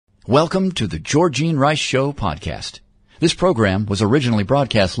Welcome to the Georgene Rice Show podcast. This program was originally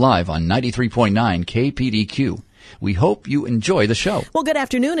broadcast live on 93.9 KPDQ. We hope you enjoy the show. Well, good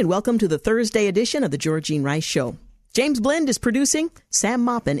afternoon and welcome to the Thursday edition of the Georgene Rice Show. James Blend is producing, Sam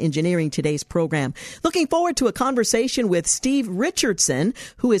Moppin engineering today's program. Looking forward to a conversation with Steve Richardson,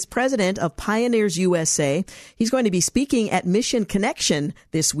 who is president of Pioneers USA. He's going to be speaking at Mission Connection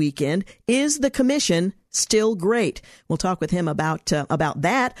this weekend. Is the commission still great? We'll talk with him about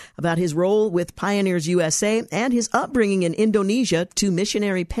that, about his role with Pioneers USA and his upbringing in Indonesia to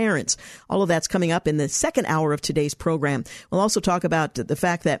missionary parents. All of that's coming up in the second hour of today's program. We'll also talk about the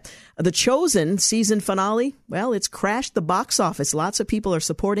fact that The Chosen season finale, well, it's crashed the box office. Lots of people are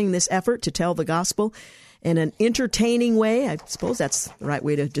supporting this effort to tell the gospel in an entertaining way. I suppose that's the right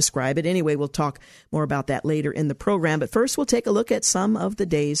way to describe it. Anyway, we'll talk more about that later in the program. But first, we'll take a look at some of the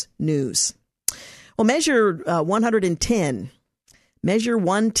day's news. Well, Measure 110, Measure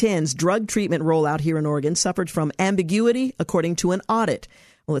 110's drug treatment rollout here in Oregon suffered from ambiguity, according to an audit.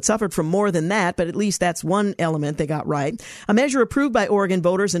 Well, it suffered from more than that, but at least that's one element they got right. A measure approved by Oregon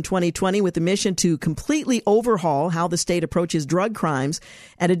voters in 2020 with the mission to completely overhaul how the state approaches drug crimes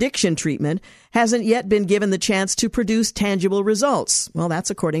and addiction treatment hasn't yet been given the chance to produce tangible results. Well,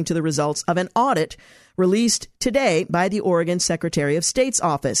 that's according to the results of an audit released today by the Oregon Secretary of State's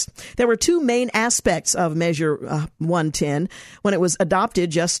office. There were two main aspects of Measure 110 when it was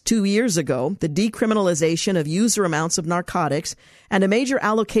adopted just 2 years ago: the decriminalization of user amounts of narcotics and a major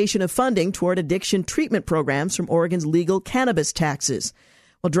allocation of funding toward addiction treatment programs from Oregon's legal cannabis taxes.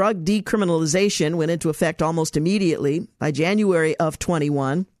 Well, drug decriminalization went into effect almost immediately. By January of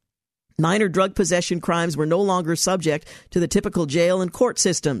 21, minor drug possession crimes were no longer subject to the typical jail and court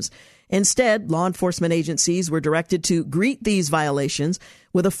systems. Instead, law enforcement agencies were directed to greet these violations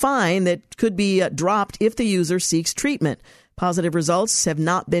with a fine that could be dropped if the user seeks treatment. Positive results have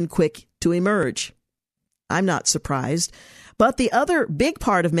not been quick to emerge. I'm not surprised. But the other big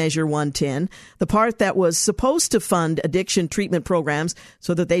part of Measure 110, the part that was supposed to fund addiction treatment programs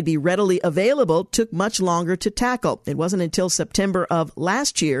so that they'd be readily available, took much longer to tackle. It wasn't until September of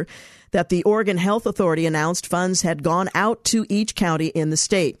last year that the Oregon Health Authority announced funds had gone out to each county in the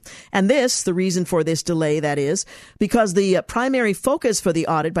state. And the reason for this delay, that is, because the primary focus for the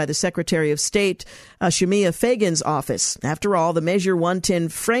audit by the Secretary of State, Shemia Fagan's office. After all, the Measure 110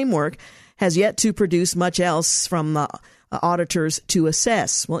 framework has yet to produce much else from the auditors to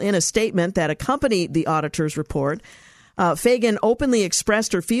assess. Well, in a statement that accompanied the auditor's report, Fagan openly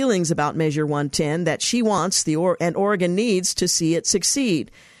expressed her feelings about Measure 110, that she wants and Oregon needs to see it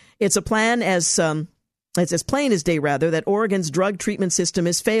succeed. It's a plan it's as plain as day, that Oregon's drug treatment system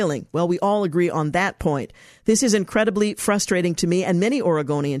is failing. Well, we all agree on that point. This is incredibly frustrating to me and many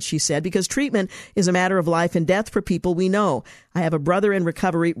Oregonians, she said, because treatment is a matter of life and death for people we know. I have a brother in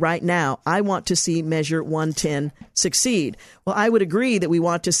recovery right now. I want to see Measure 110 succeed. Well, I would agree that we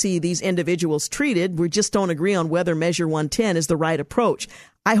want to see these individuals treated. We just don't agree on whether Measure 110 is the right approach.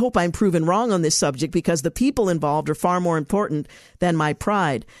 I hope I'm proven wrong on this subject because the people involved are far more important than my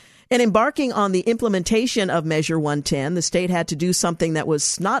pride. In embarking on the implementation of Measure 110, the state had to do something that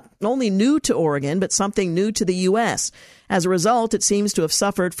was not only new to Oregon, but something new to the U.S. As a result, it seems to have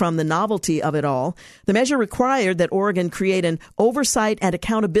suffered from the novelty of it all. The measure required that Oregon create an Oversight and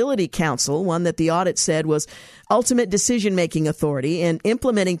Accountability Council, one that the audit said was ultimate decision-making authority in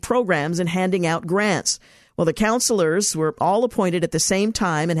implementing programs and handing out grants. Well, the counselors were all appointed at the same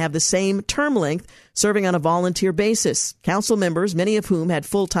time and have the same term length, serving on a volunteer basis. Council members, many of whom had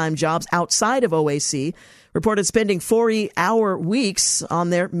full-time jobs outside of OAC, reported spending 40-hour weeks on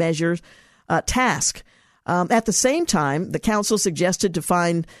their measure task. At the same time, the council suggested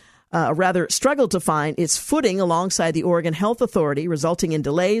struggled to find its footing alongside the Oregon Health Authority, resulting in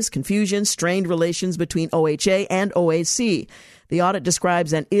delays, confusion, strained relations between OHA and OAC. The audit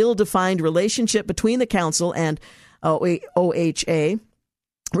describes an ill-defined relationship between the council and OHA,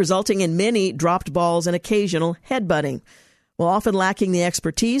 resulting in many dropped balls and occasional headbutting. While often lacking the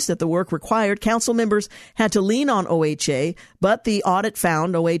expertise that the work required, council members had to lean on OHA, but the audit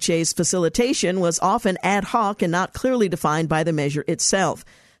found OHA's facilitation was often ad hoc and not clearly defined by the measure itself.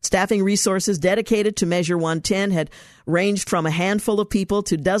 Staffing resources dedicated to Measure 110 had ranged from a handful of people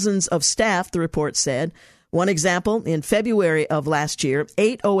to dozens of staff, the report said. One example, in February of last year,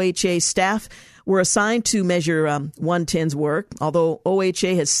 8 OHA staff were assigned to Measure 110's work. Although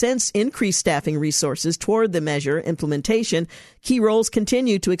OHA has since increased staffing resources toward the measure implementation, key roles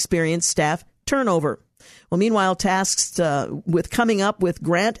continue to experience staff turnover. Well, meanwhile, tasks with coming up with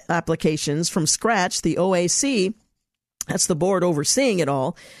grant applications from scratch, the OAC, that's the board overseeing it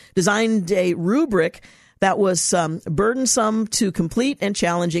all, designed a rubric that was burdensome to complete and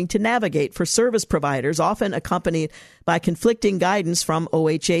challenging to navigate for service providers, often accompanied by conflicting guidance from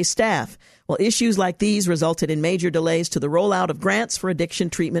OHA staff. Well, issues like these resulted in major delays to the rollout of grants for addiction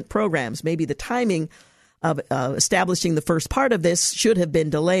treatment programs. Maybe the timing of establishing the first part of this should have been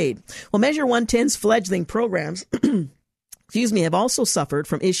delayed. Well, Measure 110's fledgling programs have also suffered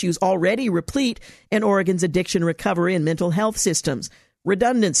from issues already replete in Oregon's addiction recovery and mental health systems: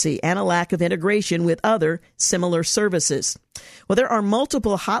 redundancy and a lack of integration with other similar services. Well, there are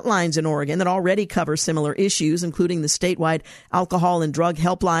multiple hotlines in Oregon that already cover similar issues, including the statewide alcohol and drug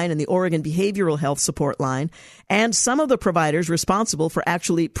helpline and the Oregon Behavioral Health Support Line. And some of the providers responsible for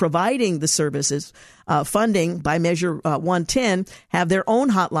actually providing the services, funding by Measure 110, have their own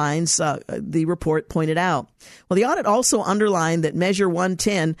hotlines, the report pointed out. Well, the audit also underlined that Measure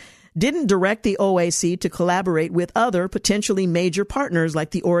 110 didn't direct the OAC to collaborate with other potentially major partners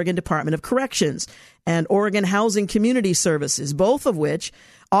like the Oregon Department of Corrections and Oregon Housing Community Services, both of which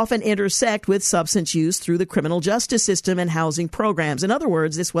often intersect with substance use through the criminal justice system and housing programs. In other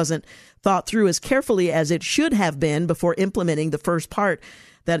words, this wasn't thought through as carefully as it should have been before implementing the first part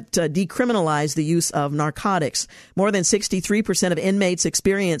that decriminalized the use of narcotics. More than 63% of inmates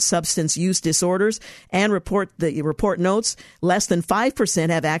experience substance use disorders, and the report notes less than 5%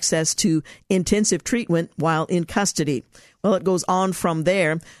 have access to intensive treatment while in custody. Well, it goes on from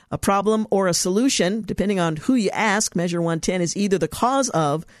there. A problem or a solution, depending on who you ask, Measure 110 is either the cause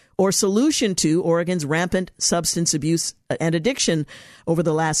of or solution to Oregon's rampant substance abuse and addiction over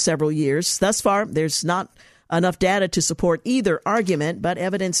the last several years. Thus far, there's not enough data to support either argument, but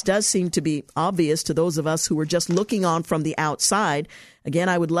evidence does seem to be obvious to those of us who were just looking on from the outside. Again,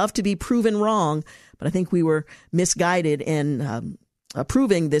 I would love to be proven wrong, but I think we were misguided in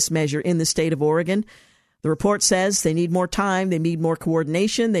approving this measure in the state of Oregon. The report says they need more time, they need more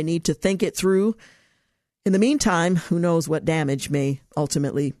coordination, they need to think it through. In the meantime, who knows what damage may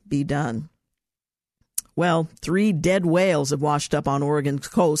ultimately be done. Well, 3 dead whales have washed up on Oregon's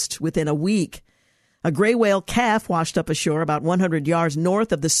coast within a week. A gray whale calf washed up ashore about 100 yards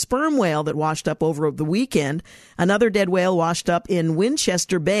north of the sperm whale that washed up over the weekend. Another dead whale washed up in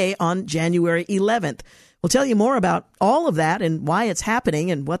Winchester Bay on January 11th. We'll tell you more about all of that and why it's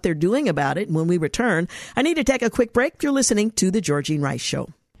happening and what they're doing about it when we return. I need to take a quick break. You're listening to The Georgene Rice Show.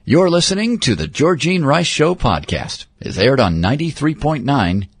 You're listening to the Georgene Rice Show podcast. It's aired on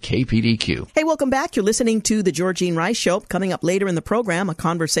 93.9 KPDQ. Hey, welcome back. You're listening to the Georgene Rice Show. Coming up later in the program, a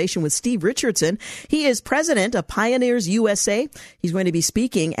conversation with Steve Richardson. He is president of Pioneers USA. He's going to be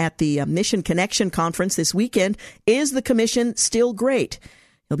speaking at the Mission Connection Conference this weekend. Is the commission still great?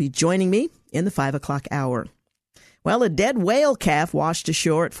 He'll be joining me in the 5 o'clock hour. Well, a dead whale calf washed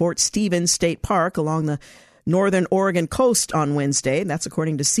ashore at Fort Stevens State Park along the northern Oregon coast on Wednesday. That's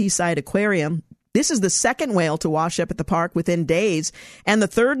according to Seaside Aquarium. This is the second whale to wash up at the park within days and the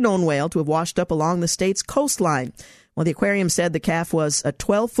third known whale to have washed up along the state's coastline. Well, the aquarium said the calf was a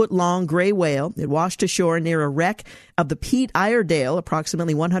 12-foot-long gray whale. It washed ashore near a wreck of the Pete Iredale,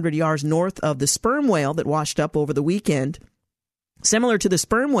 approximately 100 yards north of the sperm whale that washed up over the weekend. Similar to the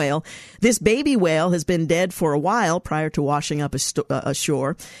sperm whale, this baby whale has been dead for a while prior to washing up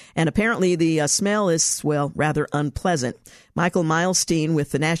ashore, and apparently the smell is, well, rather unpleasant. Michael Milstein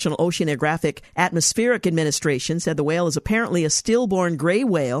with the National Oceanographic Atmospheric Administration said the whale is apparently a stillborn gray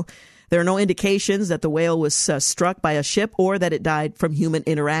whale. There are no indications that the whale was struck by a ship or that it died from human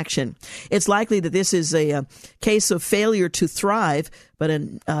interaction. It's likely that this is a case of failure to thrive, but a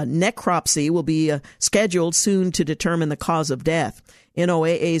necropsy will be scheduled soon to determine the cause of death.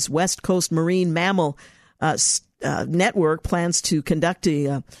 NOAA's West Coast Marine Mammal Network plans to conduct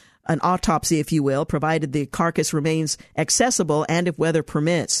an autopsy, if you will, provided the carcass remains accessible and if weather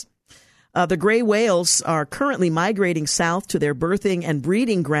permits. The gray whales are currently migrating south to their birthing and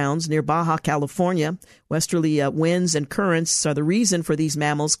breeding grounds near Baja California. Westerly winds and currents are the reason for these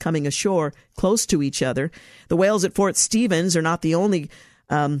mammals coming ashore close to each other. The whales at Fort Stevens are not the only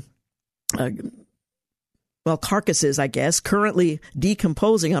carcasses, I guess, currently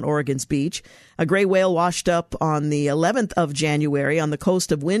decomposing on Oregon's beach. A gray whale washed up on the 11th of January on the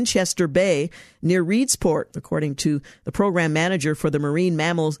coast of Winchester Bay near Reedsport, according to the program manager for the Marine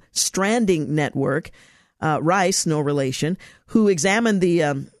Mammals Stranding Network, Rice, no relation, who examined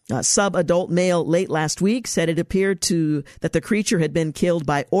the sub-adult male late last week, said it appeared that the creature had been killed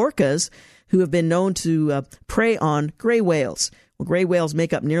by orcas, who have been known to prey on gray whales. Well, gray whales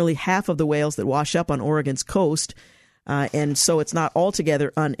make up nearly half of the whales that wash up on Oregon's coast, and so it's not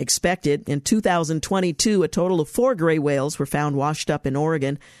altogether unexpected. In 2022, a total of 4 gray whales were found washed up in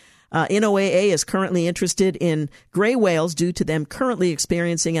Oregon. NOAA is currently interested in gray whales due to them currently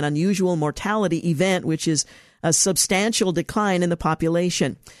experiencing an unusual mortality event, which is a substantial decline in the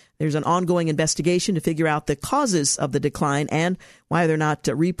population. There's an ongoing investigation to figure out the causes of the decline and why they're not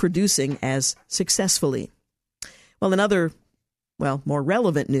reproducing as successfully. Well, in other, more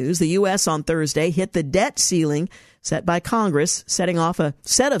relevant news, the U.S. on Thursday hit the debt ceiling set by Congress, setting off a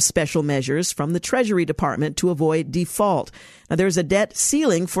set of special measures from the Treasury Department to avoid default. Now, there's a debt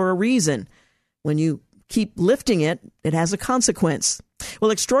ceiling for a reason. When you keep lifting it, it has a consequence.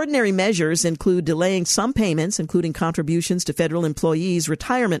 Well, extraordinary measures include delaying some payments, including contributions to federal employees'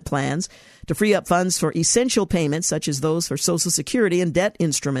 retirement plans, to free up funds for essential payments, such as those for Social Security and debt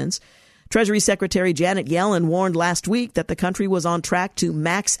instruments. Treasury Secretary Janet Yellen warned last week that the country was on track to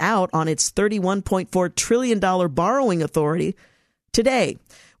max out on its $31.4 trillion borrowing authority today.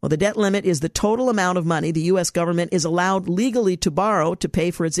 Well, the debt limit is the total amount of money the U.S. government is allowed legally to borrow to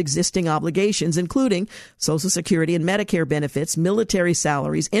pay for its existing obligations, including Social Security and Medicare benefits, military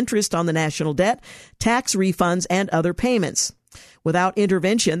salaries, interest on the national debt, tax refunds, and other payments. Without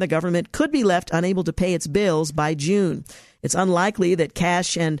intervention, the government could be left unable to pay its bills by June. It's unlikely that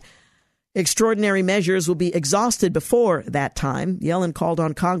cash and extraordinary measures will be exhausted before that time. Yellen called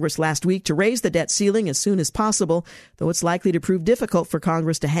on Congress last week to raise the debt ceiling as soon as possible, though it's likely to prove difficult for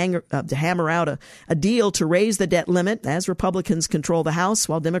Congress to hammer out a deal to raise the debt limit, as Republicans control the House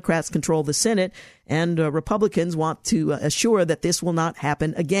while Democrats control the Senate, and Republicans want to assure that this will not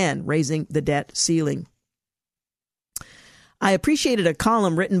happen again, raising the debt ceiling. I appreciated a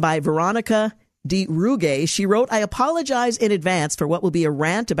column written by Veronica De Ruge. She wrote, "I apologize in advance for what will be a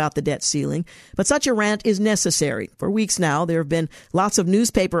rant about the debt ceiling, but such a rant is necessary. For weeks now, there have been lots of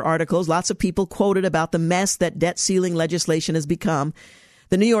newspaper articles, lots of people quoted about the mess that debt ceiling legislation has become.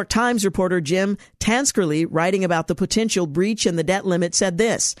 The New York Times reporter Jim Tanskerley, writing about the potential breach in the debt limit, said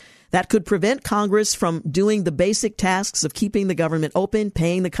this: that could prevent Congress from doing the basic tasks of keeping the government open,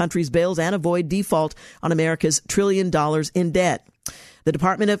 paying the country's bills, and avoid default on America's $1 trillion in debt. The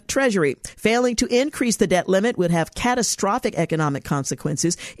Department of Treasury, failing to increase the debt limit would have catastrophic economic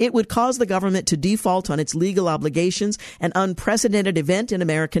consequences. It would cause the government to default on its legal obligations, an unprecedented event in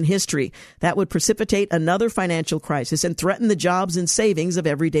American history. That would precipitate another financial crisis and threaten the jobs and savings of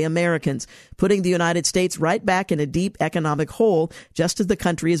everyday Americans, putting the United States right back in a deep economic hole, just as the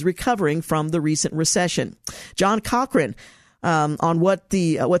country is recovering from the recent recession." John Cochrane, on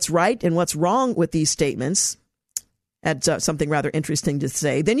what's right and what's wrong with these statements, had something rather interesting to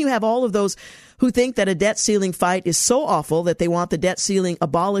say. Then you have all of those who think that a debt ceiling fight is so awful that they want the debt ceiling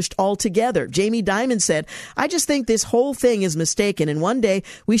abolished altogether. Jamie Dimon said, "I just think this whole thing is mistaken, and one day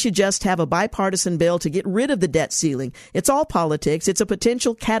we should just have a bipartisan bill to get rid of the debt ceiling. It's all politics. It's a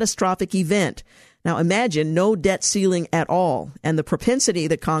potential catastrophic event." Now imagine no debt ceiling at all and the propensity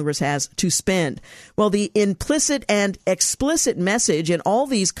that Congress has to spend. Well, the implicit and explicit message in all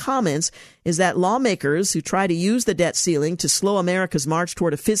these comments is that lawmakers who try to use the debt ceiling to slow America's march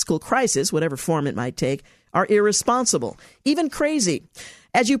toward a fiscal crisis, whatever form it might take, are irresponsible, even crazy.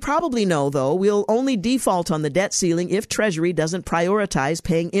 As you probably know, though, we'll only default on the debt ceiling if Treasury doesn't prioritize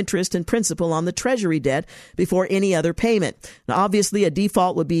paying interest and principal on the Treasury debt before any other payment. Now, obviously, a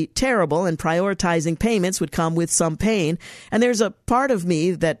default would be terrible, and prioritizing payments would come with some pain. And there's a part of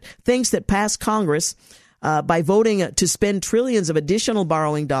me that thinks that past Congress, by voting to spend trillions of additional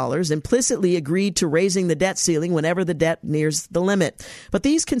borrowing dollars, implicitly agreed to raising the debt ceiling whenever the debt nears the limit. But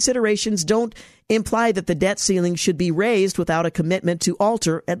these considerations don't imply that the debt ceiling should be raised without a commitment to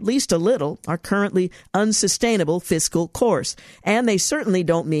alter, at least a little, our currently unsustainable fiscal course. And they certainly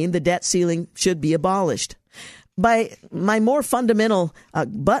don't mean the debt ceiling should be abolished. My more fundamental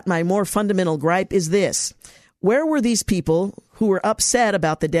gripe is this: where were these people who were upset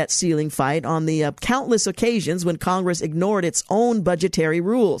about the debt ceiling fight on the countless occasions when Congress ignored its own budgetary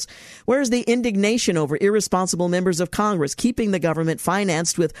rules? Where's the indignation over irresponsible members of Congress keeping the government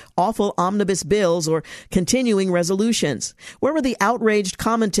financed with awful omnibus bills or continuing resolutions? Where were the outraged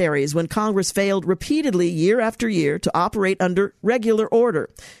commentaries when Congress failed repeatedly year after year to operate under regular order?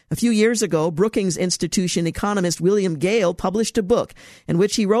 A few years ago, Brookings Institution economist William Gale published a book in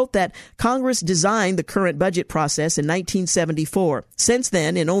which he wrote that Congress designed the current budget process in 1974. Since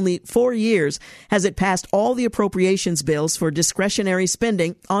then, in only 4 years, has it passed all the appropriations bills for discretionary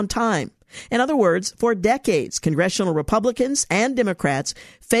spending on time. In other words, for decades, congressional Republicans and Democrats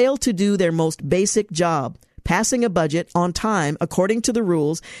failed to do their most basic job: passing a budget on time according to the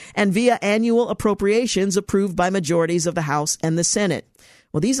rules and via annual appropriations approved by majorities of the House and the Senate.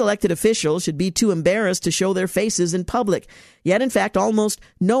 Well, these elected officials should be too embarrassed to show their faces in public. Yet, in fact, almost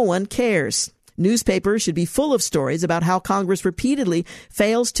no one cares. Newspapers should be full of stories about how Congress repeatedly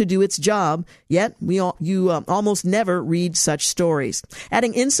fails to do its job, yet you almost never read such stories.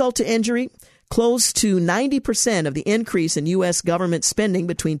 Adding insult to injury, close to 90% of the increase in U.S. government spending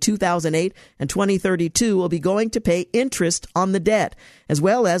between 2008 and 2032 will be going to pay interest on the debt, as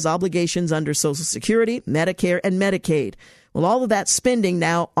well as obligations under Social Security, Medicare, and Medicaid. Well, all of that spending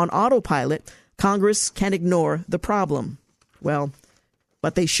now on autopilot, Congress can ignore the problem. Well,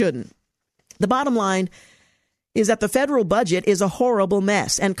 but they shouldn't. The bottom line is that the federal budget is a horrible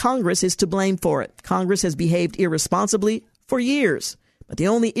mess, and Congress is to blame for it. Congress has behaved irresponsibly for years. But the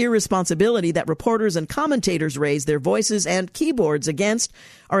only irresponsibility that reporters and commentators raise their voices and keyboards against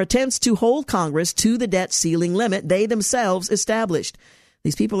are attempts to hold Congress to the debt ceiling limit they themselves established.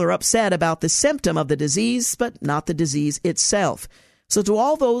 These people are upset about the symptom of the disease, but not the disease itself. So to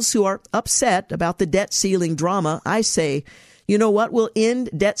all those who are upset about the debt ceiling drama, I say, you know what will end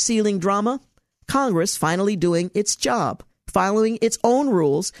debt ceiling drama? Congress finally doing its job, following its own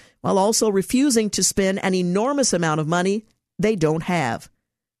rules, while also refusing to spend an enormous amount of money they don't have.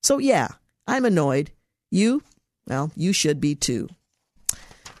 So yeah, I'm annoyed. You should be too.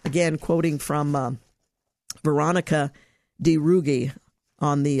 Again, quoting from Veronica DeRuggi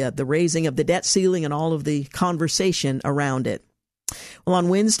on the raising of the debt ceiling and all of the conversation around it. Well, on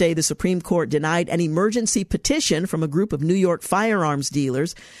Wednesday, the Supreme Court denied an emergency petition from a group of New York firearms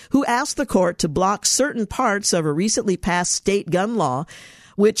dealers who asked the court to block certain parts of a recently passed state gun law,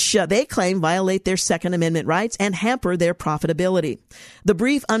 which they claim violate their Second Amendment rights and hamper their profitability. The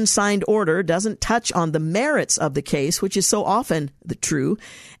brief unsigned order doesn't touch on the merits of the case, which is so often true,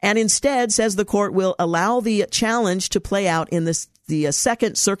 and instead says the court will allow the challenge to play out in the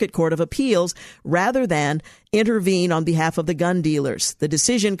Second Circuit Court of Appeals rather than intervene on behalf of the gun dealers. The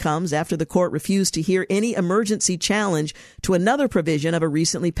decision comes after the court refused to hear any emergency challenge to another provision of a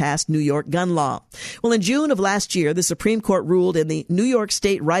recently passed New York gun law. Well, in June of last year, the Supreme Court ruled in the New York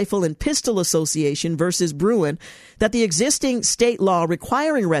State Rifle and Pistol Association versus Bruin that the existing state law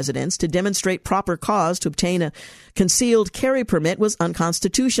requiring residents to demonstrate proper cause to obtain a concealed carry permit was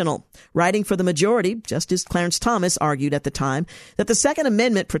unconstitutional. Writing for the majority, Justice Clarence Thomas argued at the time that the Second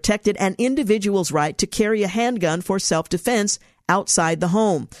Amendment protected an individual's right to carry a handgun for self-defense outside the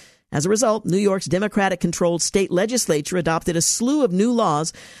home. As a result, New York's Democratic-controlled state legislature adopted a slew of new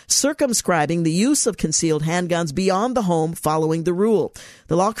laws circumscribing the use of concealed handguns beyond the home following the rule.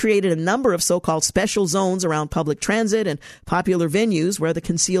 The law created a number of so-called special zones around public transit and popular venues where the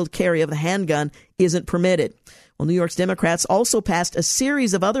concealed carry of the handgun isn't permitted. Well, New York's Democrats also passed a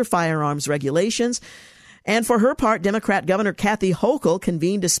series of other firearms regulations. And for her part, Democrat Governor Kathy Hochul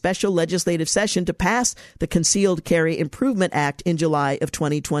convened a special legislative session to pass the Concealed Carry Improvement Act in July of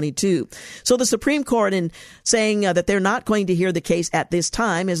 2022. So the Supreme Court, in saying that they're not going to hear the case at this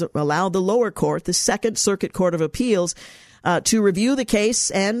time, has allowed the lower court, the Second Circuit Court of Appeals, to review the case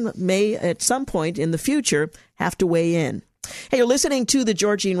and may at some point in the future have to weigh in. Hey, you're listening to The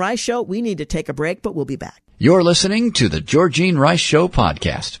Georgene Rice Show. We need to take a break, but we'll be back. You're listening to the Georgene Rice Show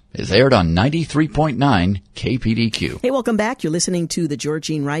podcast. It's aired on 93.9 KPDQ. Hey, welcome back. You're listening to the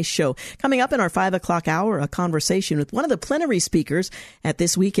Georgene Rice Show. Coming up in our 5 o'clock hour, a conversation with one of the plenary speakers at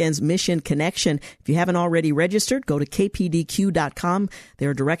this weekend's Mission Connection. If you haven't already registered, go to kpdq.com. There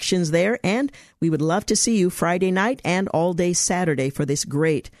are directions there, and we would love to see you Friday night and all day Saturday for this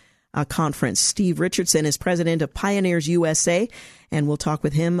great conference. Steve Richardson is president of Pioneers USA, and we'll talk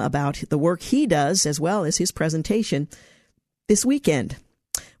with him about the work he does as well as his presentation this weekend.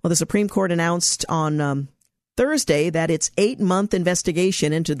 Well, the Supreme Court announced on Thursday that its 8-month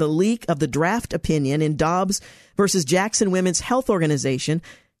investigation into the leak of the draft opinion in Dobbs versus Jackson Women's Health Organization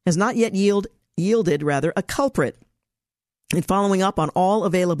has not yet yielded a culprit. In following up on all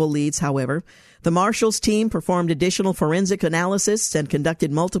available leads, however, the Marshals team performed additional forensic analysis and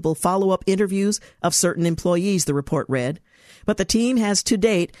conducted multiple follow-up interviews of certain employees, the report read. But the team has to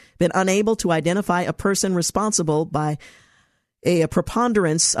date been unable to identify a person responsible by a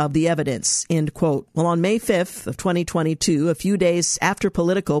preponderance of the evidence, end quote. Well, on May 5th of 2022, a few days after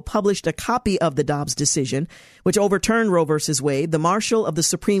Politico published a copy of the Dobbs decision, which overturned Roe v. Wade, the Marshal of the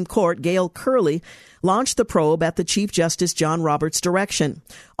Supreme Court, Gail Curley, launched the probe at the Chief Justice John Roberts' direction.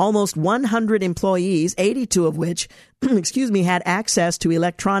 Almost 100 employees, 82 of which, had access to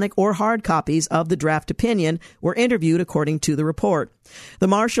electronic or hard copies of the draft opinion, were interviewed according to the report. The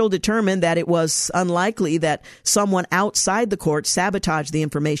Marshal determined that it was unlikely that someone outside the court sabotaged the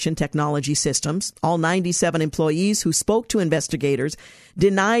information technology systems. All 97 employees who spoke to investigators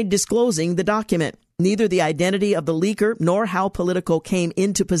denied disclosing the document. Neither the identity of the leaker nor how Politico came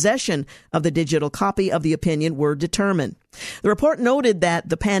into possession of the digital copy of the opinion were determined. The report noted that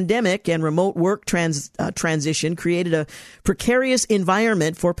the pandemic and remote work transition created a precarious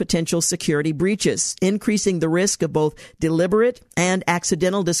environment for potential security breaches, increasing the risk of both deliberate and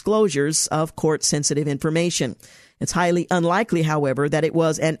accidental disclosures of court-sensitive information. It's highly unlikely, however, that it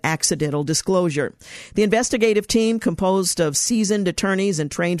was an accidental disclosure. The investigative team, composed of seasoned attorneys and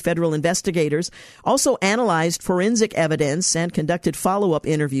trained federal investigators, also analyzed forensic evidence and conducted follow-up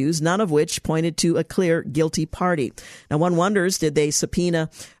interviews, none of which pointed to a clear guilty party. Now, one wonders, did they subpoena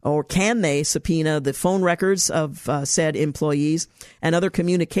or can they subpoena the phone records of said employees and other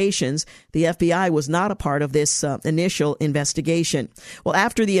communications? The FBI was not a part of this initial investigation. Well,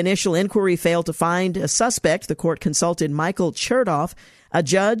 after the initial inquiry failed to find a suspect, the court consulted Michael Chertoff, a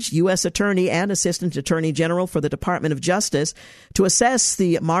judge, U.S. attorney, and assistant attorney general for the Department of Justice, to assess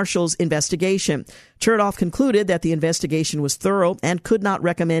the marshal's investigation. Chertoff concluded that the investigation was thorough and could not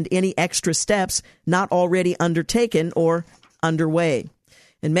recommend any extra steps not already undertaken or underway.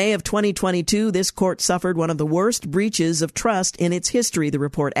 In May of 2022, this court suffered one of the worst breaches of trust in its history, the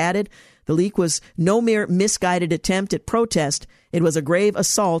report added. The leak was no mere misguided attempt at protest. It was a grave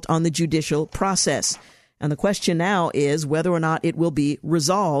assault on the judicial process. And the question now is whether or not it will be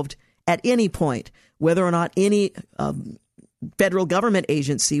resolved at any point, whether or not any federal government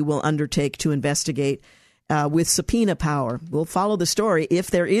agency will undertake to investigate with subpoena power. We'll follow the story,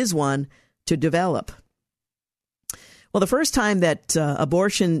 if there is one, to develop. Well, the first time that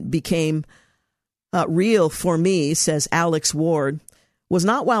abortion became real for me, says Alex Ward, was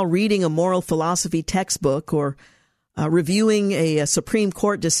not while reading a moral philosophy textbook or reviewing a Supreme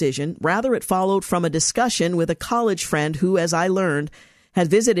Court decision. Rather, it followed from a discussion with a college friend who, as I learned, had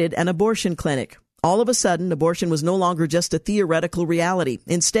visited an abortion clinic. All of a sudden, abortion was no longer just a theoretical reality.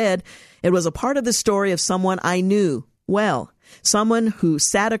 Instead, it was a part of the story of someone I knew well, someone who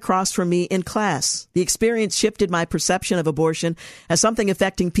sat across from me in class. The experience shifted my perception of abortion as something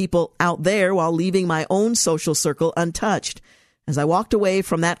affecting people out there while leaving my own social circle untouched. As I walked away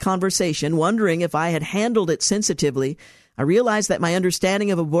from that conversation, wondering if I had handled it sensitively, I realized that my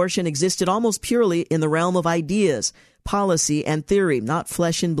understanding of abortion existed almost purely in the realm of ideas, policy, and theory, not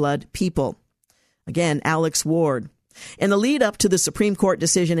flesh and blood people. Again, Alex Ward. In the lead up to the Supreme Court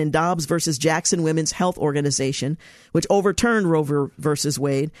decision in Dobbs versus Jackson Women's Health Organization, which overturned Roe versus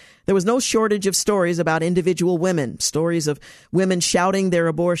Wade, there was no shortage of stories about individual women, stories of women shouting their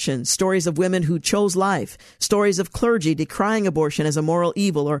abortions, stories of women who chose life, stories of clergy decrying abortion as a moral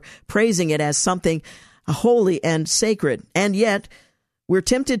evil or praising it as something holy and sacred. And yet, we're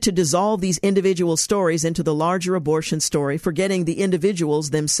tempted to dissolve these individual stories into the larger abortion story, forgetting the individuals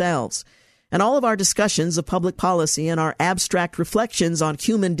themselves. And all of our discussions of public policy and our abstract reflections on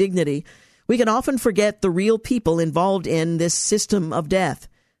human dignity, we can often forget the real people involved in this system of death.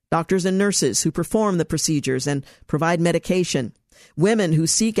 Doctors and nurses who perform the procedures and provide medication. Women who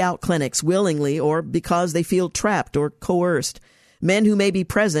seek out clinics willingly or because they feel trapped or coerced. Men who may be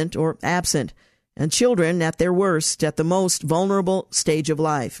present or absent. And children at their worst, at the most vulnerable stage of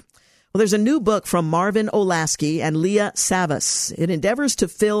life. Well, there's a new book from Marvin Olasky and Leah Savas. It endeavors to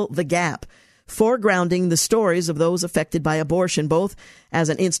fill the gap, foregrounding the stories of those affected by abortion, both as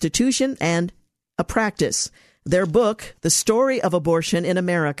an institution and a practice. Their book, The Story of Abortion in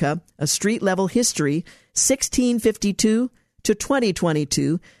America, A Street-Level History, 1652 to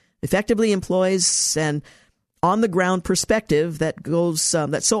 2022, effectively employs an on-the-ground perspective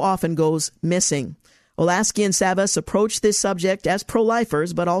that so often goes missing. Olasky and Savas approach this subject as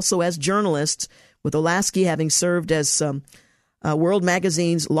pro-lifers, but also as journalists, with Olasky having served as World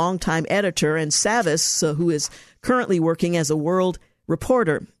Magazine's longtime editor, and Savas, who is currently working as a World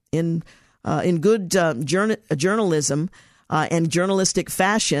reporter. In good journalism and journalistic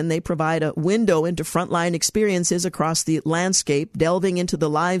fashion, they provide a window into frontline experiences across the landscape, delving into the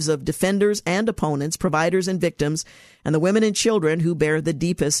lives of defenders and opponents, providers and victims, and the women and children who bear the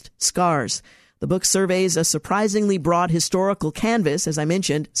deepest scars. The book surveys a surprisingly broad historical canvas, as I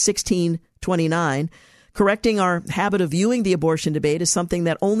mentioned, 1629. Correcting our habit of viewing the abortion debate as something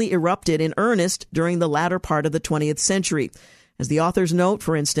that only erupted in earnest during the latter part of the 20th century. As the authors note,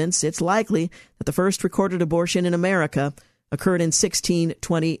 for instance, it's likely that the first recorded abortion in America occurred in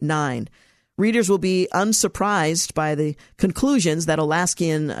 1629. Readers will be unsurprised by the conclusions that Olasky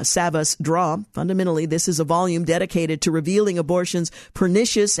and Savas draw. Fundamentally, this is a volume dedicated to revealing abortion's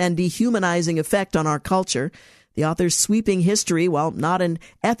pernicious and dehumanizing effect on our culture. The author's sweeping history, while not an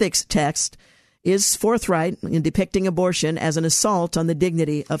ethics text, is forthright in depicting abortion as an assault on the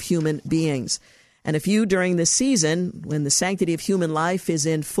dignity of human beings. And if you, during this season, when the sanctity of human life is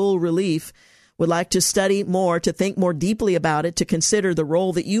in full relief, would like to study more, to think more deeply about it, to consider the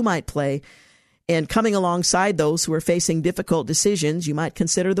role that you might play And coming alongside those who are facing difficult decisions, you might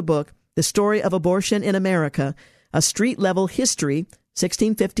consider the book, The Story of Abortion in America, A Street-Level History,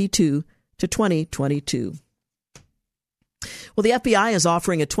 1652 to 2022. Well, the FBI is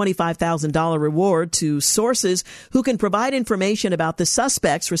offering a $25,000 reward to sources who can provide information about the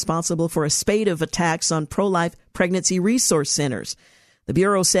suspects responsible for a spate of attacks on pro-life pregnancy resource centers. The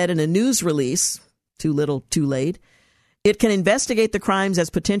Bureau said in a news release, too little, too late, it can investigate the crimes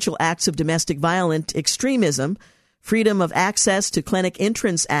as potential acts of domestic violent extremism, Freedom of Access to Clinic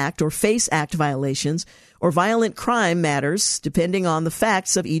Entrance Act or FACE Act violations, or violent crime matters, depending on the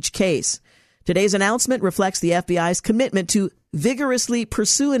facts of each case. Today's announcement reflects the FBI's commitment to vigorously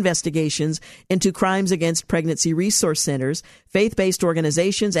pursue investigations into crimes against pregnancy resource centers, faith-based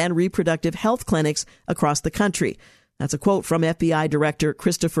organizations, and reproductive health clinics across the country. That's a quote from FBI Director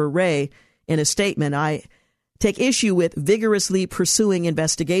Christopher Wray in a statement. I take issue with vigorously pursuing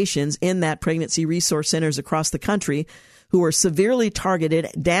investigations in that pregnancy resource centers across the country who are severely targeted,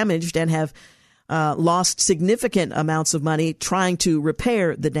 damaged, and have lost significant amounts of money trying to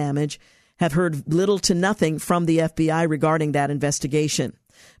repair the damage, have heard little to nothing from the FBI regarding that investigation.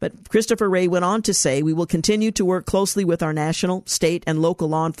 But Christopher Wray went on to say, we will continue to work closely with our national, state, and local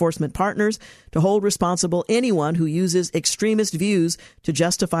law enforcement partners to hold responsible anyone who uses extremist views to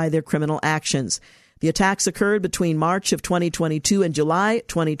justify their criminal actions. The attacks occurred between March of 2022 and July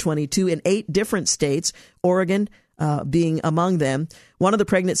 2022 in 8 different states, Oregon being among them. One of the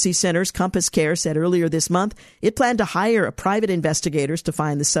pregnancy centers, Compass Care, said earlier this month it planned to hire private investigators to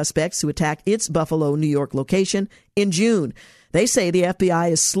find the suspects who attacked its Buffalo, New York location in June. They say the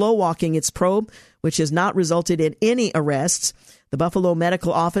FBI is slow-walking its probe, which has not resulted in any arrests. The Buffalo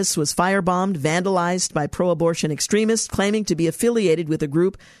Medical Office was firebombed, vandalized by pro-abortion extremists claiming to be affiliated with the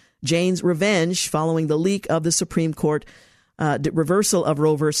group Jane's Revenge following the leak of the Supreme Court reversal of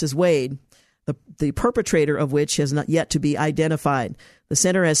Roe v. Wade, the perpetrator of which has not yet to be identified. The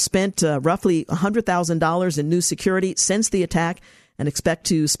center has spent roughly $100,000 in new security since the attack and expect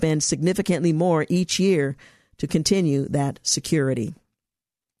to spend significantly more each year to continue that security.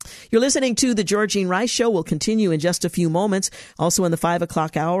 You're listening to The Georgene Rice Show. We'll continue in just a few moments. Also in the 5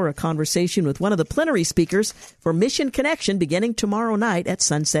 o'clock hour, a conversation with one of the plenary speakers for Mission Connection beginning tomorrow night at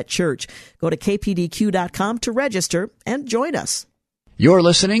Sunset Church. Go to kpdq.com to register and join us. You're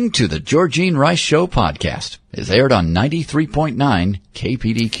listening to The Georgene Rice Show podcast. It's aired on 93.9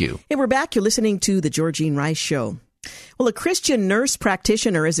 KPDQ. Hey, we're back. You're listening to The Georgene Rice Show. Well, a Christian nurse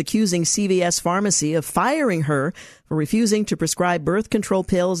practitioner is accusing CVS Pharmacy of firing her for refusing to prescribe birth control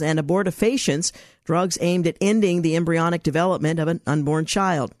pills and abortifacients, drugs aimed at ending the embryonic development of an unborn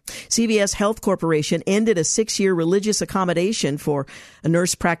child. CVS Health Corporation ended a 6-year religious accommodation for a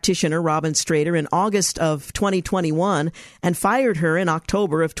nurse practitioner, Robin Strader, in August of 2021 and fired her in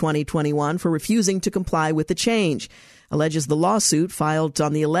October of 2021 for refusing to comply with the change, alleges the lawsuit filed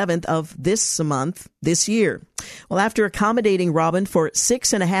on the 11th of this year. Well, after accommodating Robin for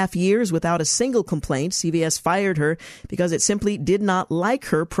 6.5 years without a single complaint, CVS fired her because it simply did not like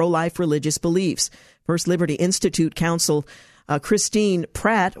her pro-life religious beliefs. First Liberty Institute counsel Christine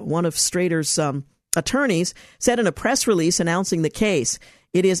Pratt, one of Strader's attorneys, said in a press release announcing the case,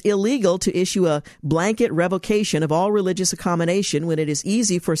 it is illegal to issue a blanket revocation of all religious accommodation when it is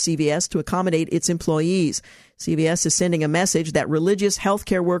easy for CVS to accommodate its employees. CVS is sending a message that religious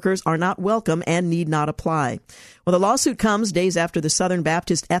healthcare workers are not welcome and need not apply. Well, the lawsuit comes days after the Southern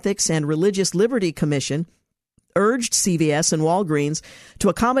Baptist Ethics and Religious Liberty Commission urged CVS and Walgreens to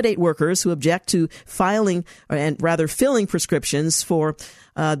accommodate workers who object to filling prescriptions for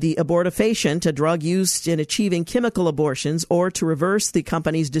the abortifacient, a drug used in achieving chemical abortions, or to reverse the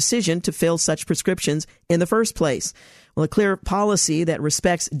company's decision to fill such prescriptions in the first place. Well, a clear policy that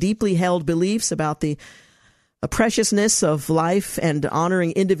respects deeply held beliefs about the preciousness of life and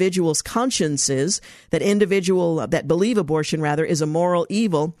honoring individuals' consciences, that believe abortion is a moral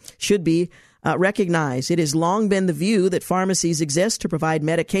evil, should be recognized. It has long been the view that pharmacies exist to provide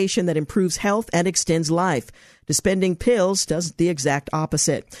medication that improves health and extends life. Dispensing pills does the exact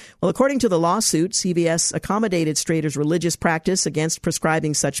opposite. Well, according to the lawsuit, CVS accommodated Strader's religious practice against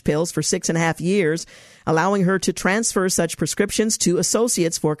prescribing such pills for 6.5 years, allowing her to transfer such prescriptions to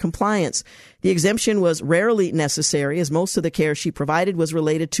associates for compliance. The exemption was rarely necessary, as most of the care she provided was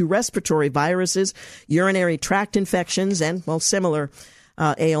related to respiratory viruses, urinary tract infections, and, similar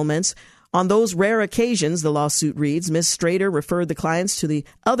ailments. On those rare occasions, the lawsuit reads, Ms. Strader referred the clients to the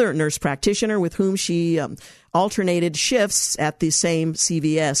other nurse practitioner with whom she alternated shifts at the same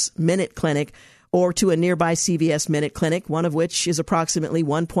CVS Minute Clinic or to a nearby CVS Minute Clinic, one of which is approximately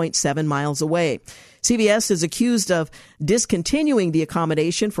 1.7 miles away. CVS is accused of discontinuing the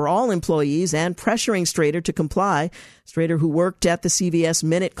accommodation for all employees and pressuring Strader to comply. Strader, who worked at the CVS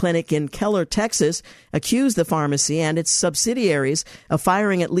Minute Clinic in Keller, Texas, accused the pharmacy and its subsidiaries of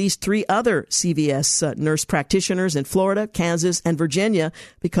firing at least 3 other CVS nurse practitioners in Florida, Kansas, and Virginia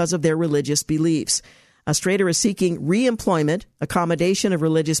because of their religious beliefs. Strader is seeking re-employment, accommodation of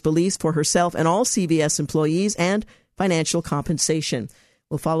religious beliefs for herself and all CVS employees, and financial compensation.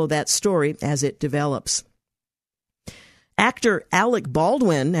 We'll follow that story as it develops. Actor Alec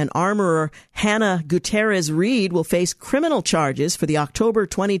Baldwin and armorer Hannah Gutierrez-Reed will face criminal charges for the October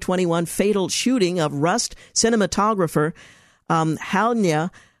 2021 fatal shooting of Rust cinematographer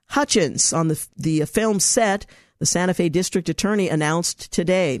Halyna Hutchins on the film set. The Santa Fe District Attorney announced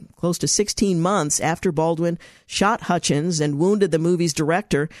today, close to 16 months after Baldwin shot Hutchins and wounded the movie's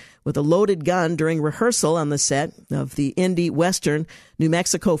director with a loaded gun during rehearsal on the set of the indie western. New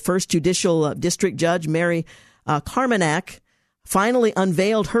Mexico First Judicial District Judge Mary Carmanak finally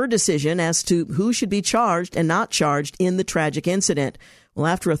unveiled her decision as to who should be charged and not charged in the tragic incident. Well,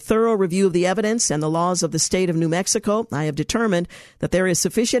 after a thorough review of the evidence and the laws of the state of New Mexico, I have determined that there is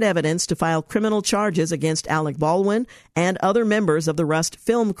sufficient evidence to file criminal charges against Alec Baldwin and other members of the Rust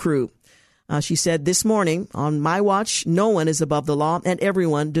film crew. She said this morning, on my watch, no one is above the law and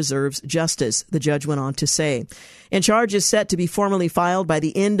everyone deserves justice, the judge went on to say. In charges set to be formally filed by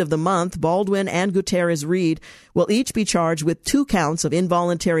the end of the month, Baldwin and Gutierrez-Reed will each be charged with 2 counts of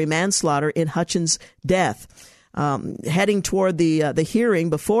involuntary manslaughter in Hutchins' death. Heading toward the hearing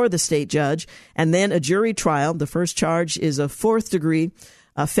before the state judge and then a jury trial. The first charge is a 4th-degree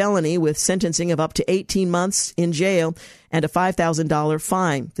felony with sentencing of up to 18 months in jail and a $5,000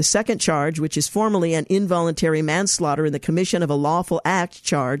 fine. The second charge, which is formally an involuntary manslaughter in the commission of a lawful act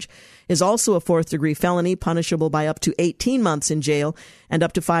charge, is also a 4th-degree felony punishable by up to 18 months in jail and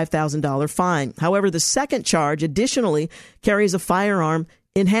up to $5,000 fine. However, the second charge additionally carries a firearm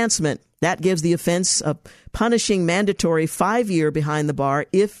enhancement. That gives the offense a punishing mandatory 5-year behind the bar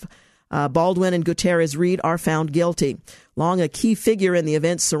if Baldwin and Gutierrez-Reed are found guilty. Long a key figure in the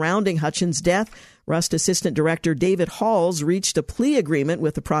events surrounding Hutchins' death, Rust Assistant Director David Halls reached a plea agreement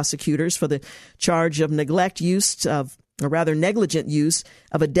with the prosecutors for the charge of negligent use of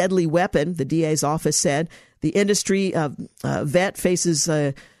a deadly weapon, the DA's office said. The industry vet faces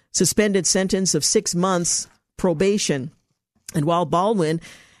a suspended sentence of 6 months probation. And while Baldwin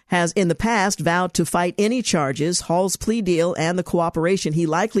has in the past vowed to fight any charges, Hall's plea deal and the cooperation he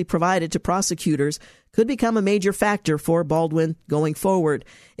likely provided to prosecutors could become a major factor for Baldwin going forward.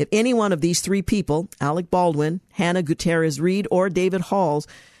 If any one of these 3 people, Alec Baldwin, Hannah Gutierrez-Reed, or David Halls,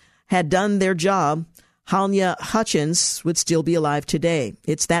 had done their job, Halyna Hutchins would still be alive today.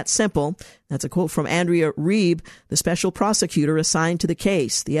 It's that simple. That's a quote from Andrea Reeb, the special prosecutor assigned to the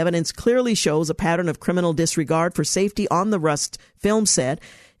case. The evidence clearly shows a pattern of criminal disregard for safety on the Rust film set.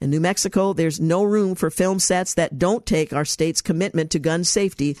 In New Mexico, there's no room for film sets that don't take our state's commitment to gun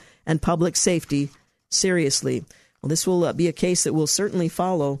safety and public safety seriously. Well, this will be a case that will certainly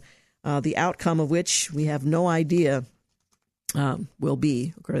follow, the outcome of which we have no idea will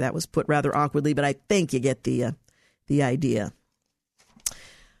be. Okay, that was put rather awkwardly, but I think you get the idea.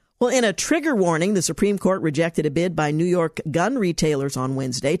 Well, in a trigger warning, the Supreme Court rejected a bid by New York gun retailers on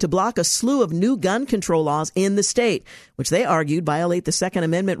Wednesday to block a slew of new gun control laws in the state, which they argued violate the Second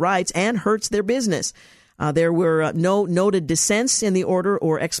Amendment rights and hurts their business. There were no noted dissents in the order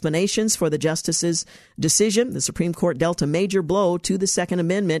or explanations for the justice's decision. The Supreme Court dealt a major blow to the Second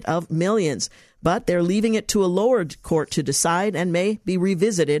Amendment of millions, but they're leaving it to a lower court to decide and may be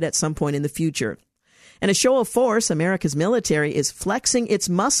revisited at some point in the future. In a show of force, America's military is flexing its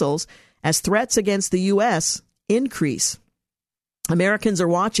muscles as threats against the U.S. increase. Americans are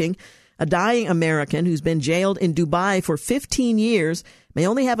watching. A dying American who's been jailed in Dubai for 15 years may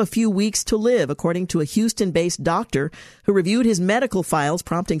only have a few weeks to live, according to a Houston-based doctor who reviewed his medical files,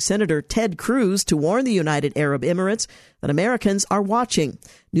 prompting Senator Ted Cruz to warn the United Arab Emirates that Americans are watching.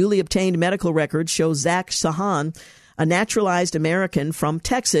 Newly obtained medical records show Zach Sahan, a naturalized American from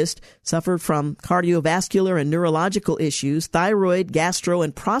Texas, suffered from cardiovascular and neurological issues, thyroid, gastro,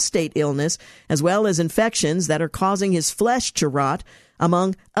 and prostate illness, as well as infections that are causing his flesh to rot,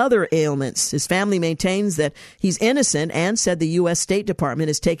 among other ailments. His family maintains that he's innocent and said the U.S. State Department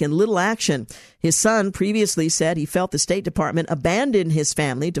has taken little action. His son previously said he felt the State Department abandoned his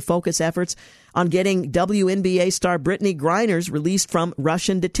family to focus efforts on getting WNBA star Brittany Griner released from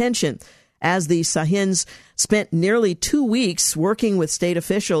Russian detention. as the Shahins spent nearly 2 weeks working with State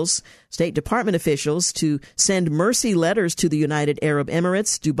Department officials to send mercy letters to the United Arab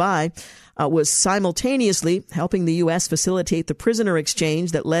Emirates. Dubai was simultaneously helping the U.S. facilitate the prisoner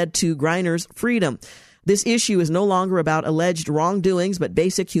exchange that led to Griner's freedom. This issue is no longer about alleged wrongdoings, but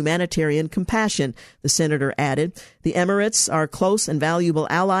basic humanitarian compassion, the senator added. The Emirates are close and valuable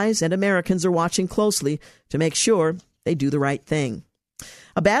allies, and Americans are watching closely to make sure they do the right thing.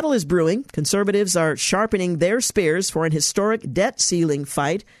 A battle is brewing. Conservatives are sharpening their spears for an historic debt ceiling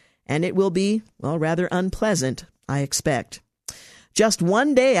fight, and it will be, rather unpleasant, I expect. Just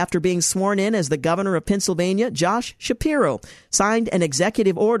 1 day after being sworn in as the governor of Pennsylvania, Josh Shapiro signed an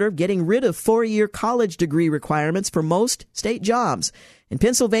executive order getting rid of 4-year college degree requirements for most state jobs. In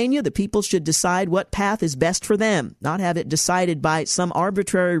Pennsylvania, the people should decide what path is best for them, not have it decided by some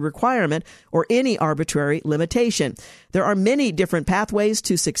arbitrary requirement or any arbitrary limitation. There are many different pathways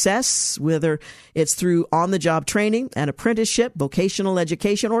to success, whether it's through on-the-job training, an apprenticeship, vocational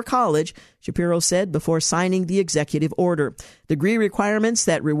education, or college, Shapiro said before signing the executive order. Degree requirements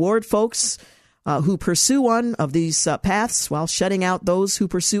that reward folks who pursue one of these paths while shutting out those who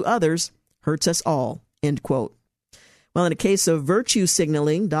pursue others hurts us all, end quote. Well, in a case of virtue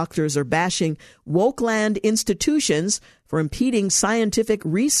signaling, doctors are bashing wokeland institutions for impeding scientific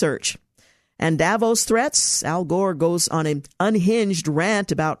research. And Davos threats, Al Gore goes on an unhinged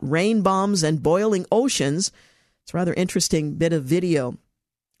rant about rain bombs and boiling oceans. It's a rather interesting bit of video.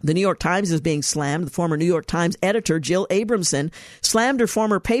 The New York Times is being slammed. The former New York Times editor, Jill Abramson, slammed her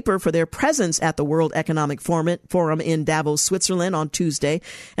former paper for their presence at the World Economic Forum in Davos, Switzerland on Tuesday,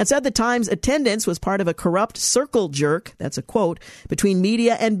 and said the Times' attendance was part of a corrupt circle jerk, that's a quote, between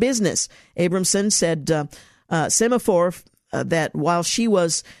media and business. Abramson said that while she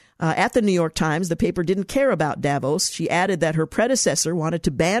was at the New York Times, the paper didn't care about Davos. She added that her predecessor wanted to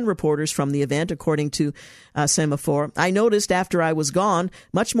ban reporters from the event, according to Semaphore. I noticed after I was gone,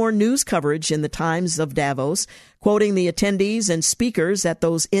 much more news coverage in the Times of Davos, quoting the attendees and speakers at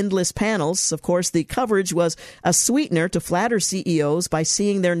those endless panels. Of course, the coverage was a sweetener to flatter CEOs by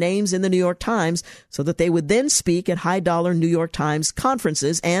seeing their names in the New York Times so that they would then speak at high-dollar New York Times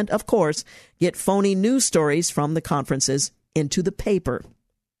conferences and, of course, get phony news stories from the conferences into the paper.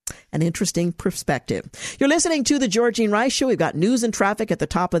 An interesting perspective. You're listening to The Georgene Rice Show. We've got news and traffic at the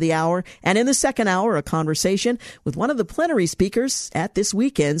top of the hour. And in the second hour, a conversation with one of the plenary speakers at this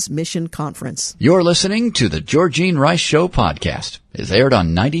weekend's Mission Conference. You're listening to The Georgene Rice Show podcast. It's aired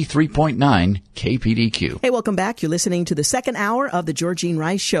on 93.9 KPDQ. Hey, welcome back. You're listening to the second hour of The Georgene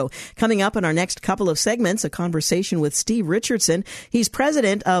Rice Show. Coming up in our next couple of segments, a conversation with Steve Richardson. He's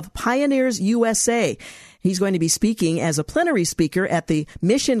president of Pioneers USA. He's going to be speaking as a plenary speaker at the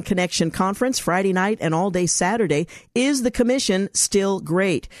Mission Connection Conference Friday night and all day Saturday. Is the commission still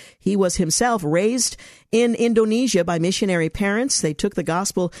great? He was himself raised in Indonesia by missionary parents. They took the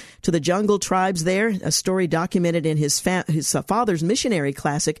gospel to the jungle tribes there, a story documented in his father's missionary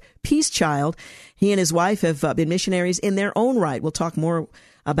classic, Peace Child. He and his wife have been missionaries in their own right. We'll talk more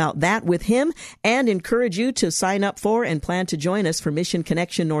about that with him and encourage you to sign up for and plan to join us for Mission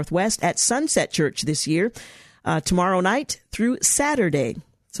Connection Northwest at Sunset Church this year, tomorrow night through Saturday.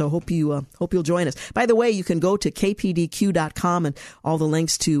 So hope you'll join us. By the way, you can go to kpdq.com and all the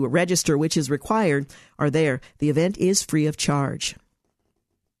links to register, which is required, are there. The event is free of charge.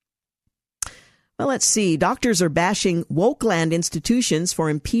 Well, let's see. Doctors are bashing wokeland institutions for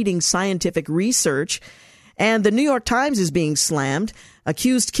impeding scientific research. And the New York Times is being slammed.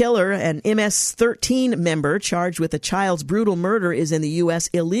 Accused killer, an MS-13 member charged with a child's brutal murder, is in the U.S.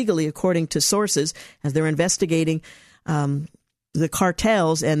 illegally, according to sources, as they're investigating the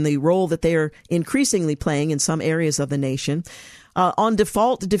cartels and the role that they are increasingly playing in some areas of the nation. On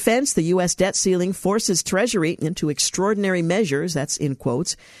default defense, the U.S. debt ceiling forces Treasury into extraordinary measures. That's in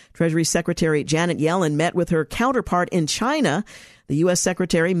quotes. Treasury Secretary Janet Yellen met with her counterpart in China. The U.S.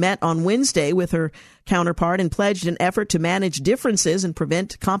 Secretary met on Wednesday with her counterpart and pledged an effort to manage differences and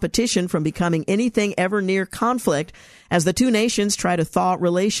prevent competition from becoming anything ever near conflict as the two nations try to thaw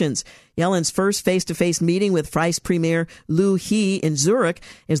relations. Yellen's first face-to-face meeting with Vice Premier Liu He in Zurich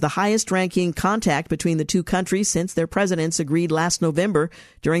is the highest-ranking contact between the two countries since their presidents agreed last November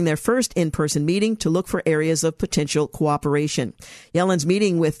during their first in-person meeting to look for areas of potential cooperation. Yellen's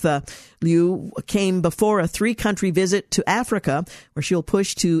meeting with Liu came before a three-country visit to Africa, where she'll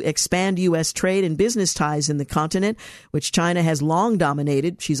push to expand U.S. trade and business ties in the continent, which China has long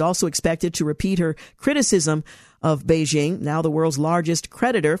dominated. She's also expected to repeat her criticism of Beijing, now the world's largest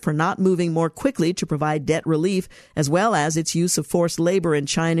creditor, for not moving more quickly to provide debt relief, as well as its use of forced labor in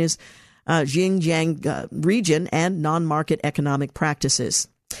China's Xinjiang region and non-market economic practices.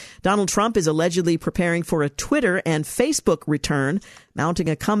 Donald Trump is allegedly preparing for a Twitter and Facebook return, mounting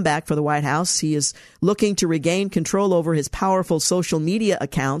a comeback for the White House. He is looking to regain control over his powerful social media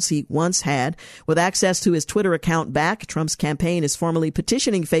accounts he once had. With access to his Twitter account back, Trump's campaign is formally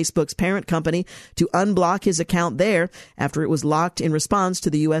petitioning Facebook's parent company to unblock his account there after it was locked in response to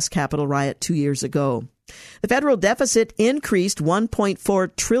the U.S. Capitol riot 2 years ago. The federal deficit increased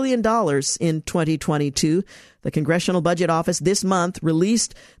 $1.4 trillion in 2022. The Congressional Budget Office this month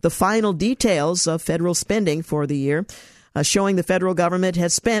released the final details of federal spending for the year, showing the federal government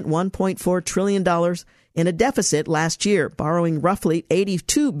has spent $1.4 trillion in a deficit last year, borrowing roughly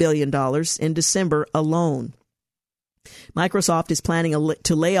 $82 billion in December alone. Microsoft is planning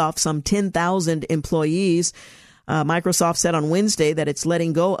to lay off some 10,000 employees. Microsoft said on Wednesday that it's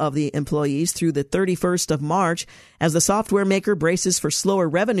letting go of the employees through the 31st of March as the software maker braces for slower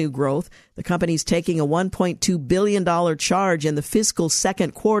revenue growth. The company's taking a $1.2 billion charge in the fiscal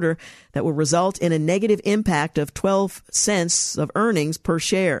second quarter that will result in a negative impact of 12 cents of earnings per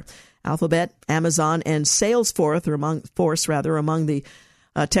share. Alphabet, Amazon, and Salesforce are among the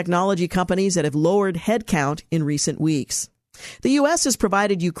technology companies that have lowered headcount in recent weeks. The U.S. has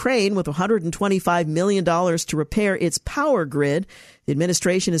provided Ukraine with $125 million to repair its power grid. The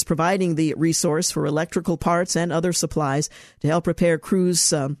administration is providing the resource for electrical parts and other supplies to help repair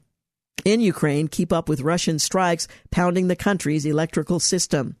crews in Ukraine keep up with Russian strikes pounding the country's electrical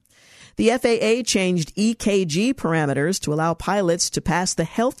system. The FAA changed EKG parameters to allow pilots to pass the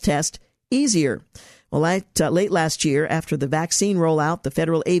health test easier. Well, late last year, after the vaccine rollout, the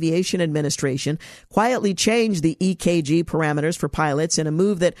Federal Aviation Administration quietly changed the EKG parameters for pilots in a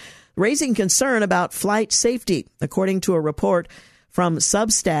move that raising concern about flight safety. According to a report from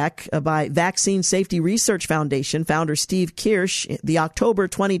Substack by Vaccine Safety Research Foundation founder Steve Kirsch, the October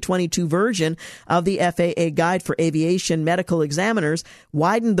 2022 version of the FAA Guide for Aviation Medical Examiners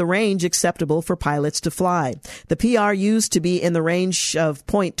widened the range acceptable for pilots to fly. The PR used to be in the range of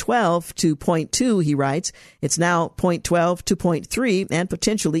 0.12 to 0.2, he writes. It's now 0.12 to 0.3 and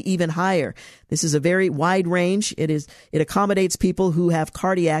potentially even higher. This is a very wide range. It accommodates people who have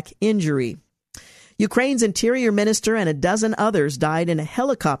cardiac injury. Ukraine's interior minister and a dozen others died in a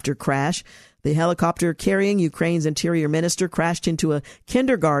helicopter crash. The helicopter carrying Ukraine's interior minister crashed into a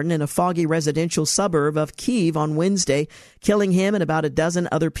kindergarten in a foggy residential suburb of Kyiv on Wednesday, killing him and about a dozen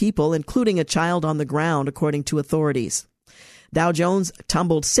other people, including a child on the ground, according to authorities. Dow Jones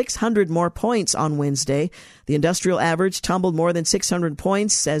tumbled 600 more points on Wednesday. The industrial average tumbled more than 600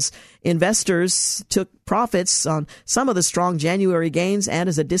 points as investors took profits on some of the strong January gains and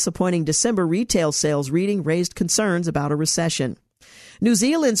as a disappointing December retail sales reading raised concerns about a recession. New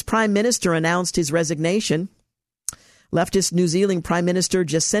Zealand's prime minister announced his resignation. Leftist New Zealand Prime Minister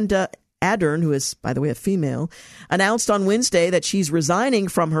Jacinda Ardern, who is, by the way, a female, announced on Wednesday that she's resigning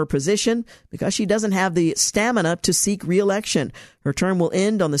from her position because she doesn't have the stamina to seek re-election. Her term will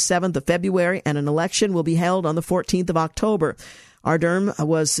end on the 7th of February, and an election will be held on the 14th of October. Ardern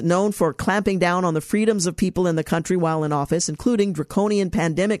was known for clamping down on the freedoms of people in the country while in office, including draconian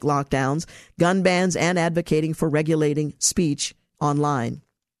pandemic lockdowns, gun bans, and advocating for regulating speech online.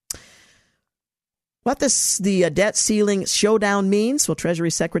 What the debt ceiling showdown means? Well,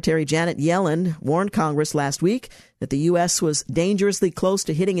 Treasury Secretary Janet Yellen warned Congress last week that the U.S. was dangerously close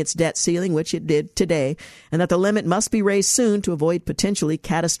to hitting its debt ceiling, which it did today, and that the limit must be raised soon to avoid potentially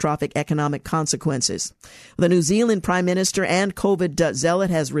catastrophic economic consequences. The New Zealand Prime Minister and COVID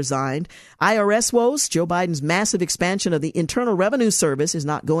zealot has resigned. IRS woes. Joe Biden's massive expansion of the Internal Revenue Service is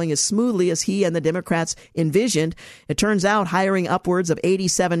not going as smoothly as he and the Democrats envisioned. It turns out hiring upwards of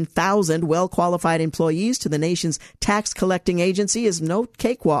 87,000 well-qualified employees to the nation's tax collecting agency is no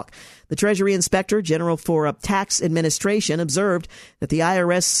cakewalk. The Treasury Inspector General for Tax Administration observed that the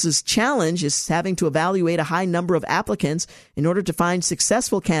IRS's challenge is having to evaluate a high number of applicants in order to find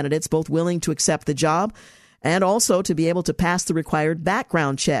successful candidates both willing to accept the job and also to be able to pass the required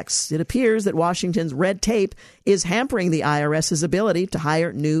background checks. It appears that Washington's red tape is hampering the IRS's ability to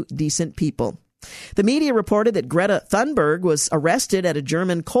hire new, decent people. The media reported that Greta Thunberg was arrested at a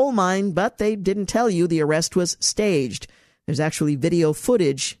German coal mine, but they didn't tell you the arrest was staged. There's actually video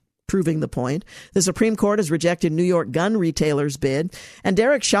footage proving the point. The Supreme Court has rejected New York gun retailers' bid, and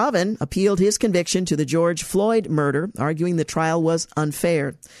Derek Chauvin appealed his conviction to the George Floyd murder, arguing the trial was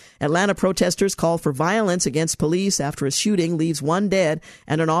unfair. Atlanta protesters called for violence against police after a shooting leaves one dead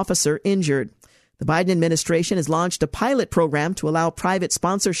and an officer injured. The Biden administration has launched a pilot program to allow private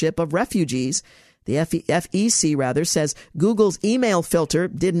sponsorship of refugees. The FEC says Google's email filter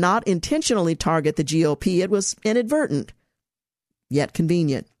did not intentionally target the GOP. It was inadvertent, yet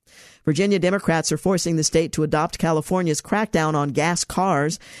convenient. Virginia Democrats are forcing the state to adopt California's crackdown on gas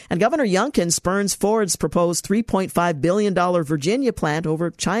cars. And Governor Youngkin spurns Ford's proposed $3.5 billion Virginia plant over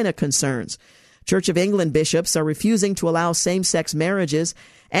China concerns. Church of England bishops are refusing to allow same-sex marriages.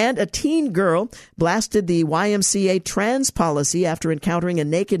 And a teen girl blasted the YMCA trans policy after encountering a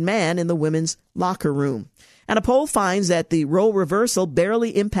naked man in the women's locker room. And a poll finds that the role reversal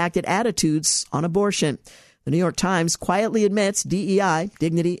barely impacted attitudes on abortion. The New York Times quietly admits DEI,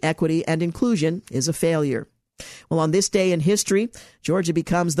 dignity, equity, and inclusion, is a failure. Well, on this day in history, Georgia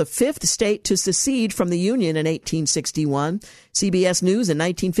becomes the fifth state to secede from the Union in 1861. CBS News in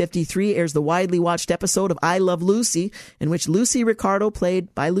 1953 airs the widely watched episode of I Love Lucy, in which Lucy Ricardo,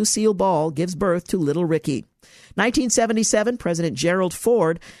 played by Lucille Ball, gives birth to Little Ricky. 1977, President Gerald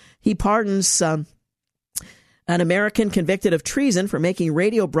Ford, he pardons an American convicted of treason for making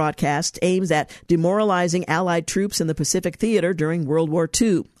radio broadcasts aimed at demoralizing Allied troops in the Pacific Theater during World War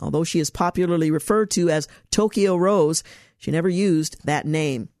II. Although she is popularly referred to as Tokyo Rose, she never used that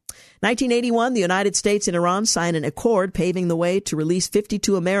name. 1981, the United States and Iran sign an accord paving the way to release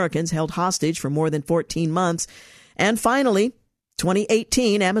 52 Americans held hostage for more than 14 months. And finally,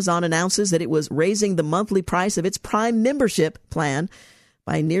 2018, Amazon announces that it was raising the monthly price of its Prime membership plan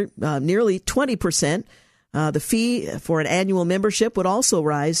by nearly 20%. The fee for an annual membership would also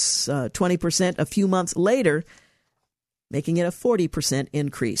rise 20% a few months later, making it a 40%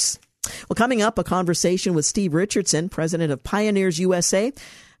 increase. Well, coming up, a conversation with Steve Richardson, president of Pioneers USA.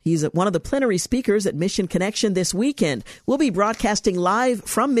 He's one of the plenary speakers at Mission Connection this weekend. We'll be broadcasting live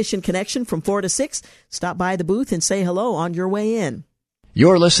from Mission Connection from 4 to 6. Stop by the booth and say hello on your way in.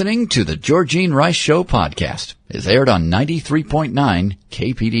 You're listening to the Georgene Rice Show podcast. It's aired on 93.9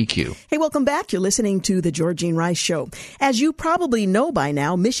 KPDQ. Hey, welcome back. You're listening to the Georgene Rice Show. As you probably know by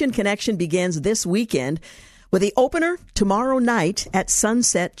now, Mission Connection begins this weekend with the opener tomorrow night at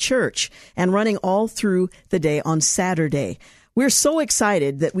Sunset Church and running all through the day on Saturday. We're so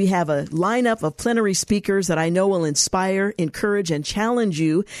excited that we have a lineup of plenary speakers that I know will inspire, encourage, and challenge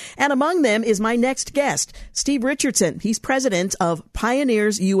you. And among them is my next guest, Steve Richardson. He's president of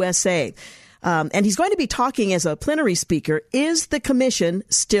Pioneers USA. And he's going to be talking as a plenary speaker. Is the commission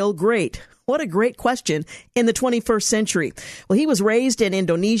still great? What a great question in the 21st century. Well, he was raised in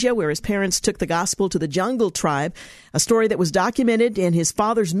Indonesia, where his parents took the gospel to the Jungle Tribe, a story that was documented in his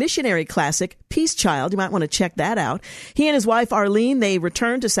father's missionary classic, Peace Child. You might want to check that out. He and his wife, Arlene, they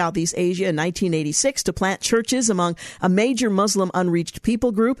returned to Southeast Asia in 1986 to plant churches among a major Muslim unreached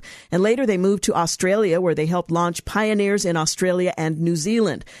people group. And later they moved to Australia, where they helped launch Pioneers in Australia and New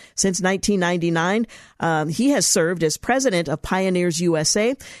Zealand. Since 1999, he has served as president of Pioneers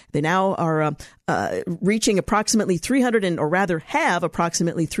USA. They now are reaching approximately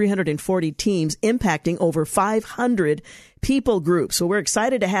 340 teams, impacting over 500 people groups. So we're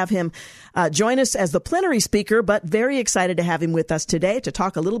excited to have him join us as the plenary speaker, but very excited to have him with us today to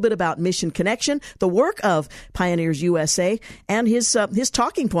talk a little bit about Mission Connection, the work of Pioneers USA, and his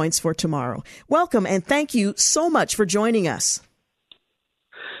talking points for tomorrow. Welcome, and thank you so much for joining us.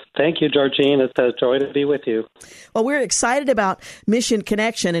 Thank you, Georgene. It's a joy to be with you. Well, we're excited about Mission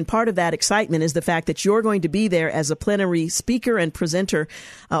Connection, and part of that excitement is the fact that you're going to be there as a plenary speaker and presenter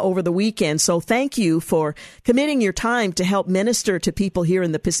over the weekend. So thank you for committing your time to help minister to people here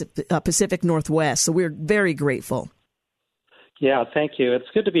in the Pacific Northwest. So we're very grateful. Yeah, thank you. It's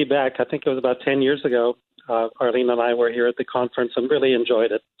good to be back. I think it was about 10 years ago. Arlene and I were here at the conference and really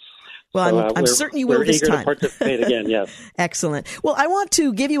enjoyed it. Well, I'm certain you will this time. We're eager to participate again, yes. Excellent. Well, I want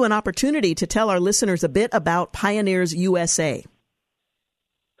to give you an opportunity to tell our listeners a bit about Pioneers USA.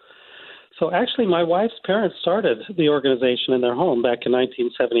 So actually, my wife's parents started the organization in their home back in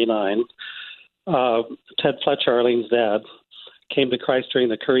 1979. Ted Fletcher, Arlene's dad, came to Christ during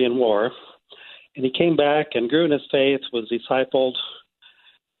the Korean War. And he came back and grew in his faith, was discipled,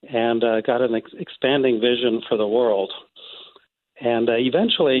 and got an expanding vision for the world. And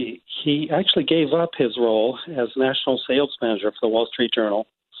eventually, he actually gave up his role as national sales manager for the Wall Street Journal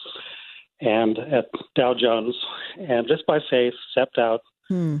and at Dow Jones, and just by faith stepped out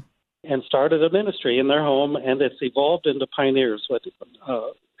and started a ministry in their home, and it's evolved into Pioneers, with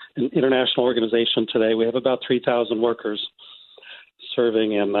an international organization today. We have about 3,000 workers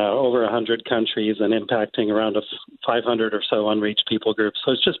serving in over 100 countries and impacting around 500 or so unreached people groups.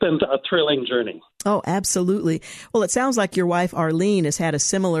 So it's just been a thrilling journey. Oh, absolutely. Well, it sounds like your wife, Arlene, has had a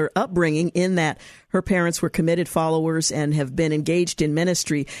similar upbringing in that her parents were committed followers and have been engaged in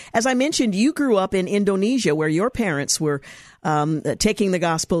ministry. As I mentioned, you grew up in Indonesia, where your parents were taking the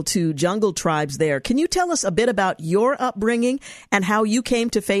gospel to jungle tribes there. Can you tell us a bit about your upbringing and how you came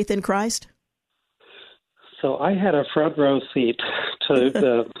to faith in Christ? So I had a front row seat to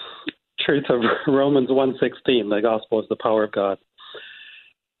the truth of Romans 1:16, the gospel is the power of God.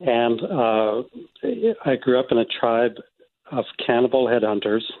 And I grew up in a tribe of cannibal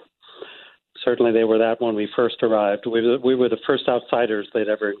headhunters. Certainly they were that when we first arrived. We were the first outsiders they'd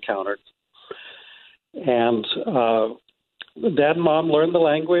ever encountered. And Dad and Mom learned the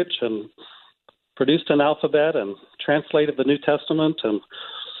language and produced an alphabet and translated the New Testament. And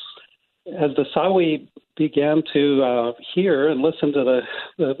as the Sawi began to hear and listen to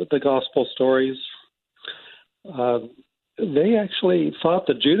the gospel stories, they actually thought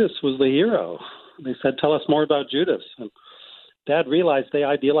that Judas was the hero. They said, "Tell us more about Judas." And Dad realized they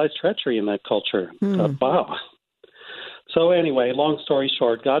idealized treachery in that culture. Thought, wow. So anyway, long story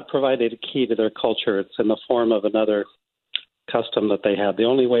short, God provided a key to their culture. It's in the form of another custom that they had. The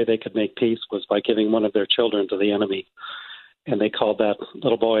only way they could make peace was by giving one of their children to the enemy. And they called that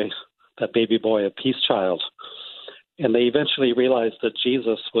little boy, that baby boy, a peace child. And they eventually realized that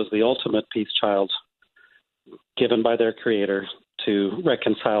Jesus was the ultimate peace child given by their Creator to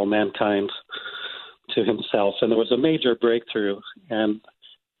reconcile mankind to himself. And there was a major breakthrough. And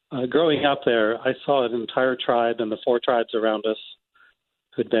growing up there, I saw an entire tribe and the 4 tribes around us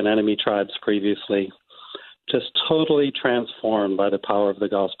who'd been enemy tribes previously just totally transformed by the power of the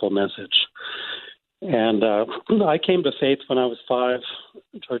gospel message. And I came to faith when I was 5,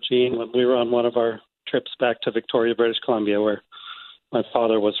 Georgine, when we were on one of our trips back to Victoria, British Columbia, where my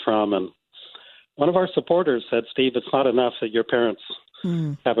father was from. And one of our supporters said, "Steve, it's not enough that your parents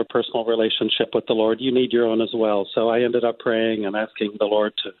have a personal relationship with the Lord. You need your own as well." So I ended up praying and asking the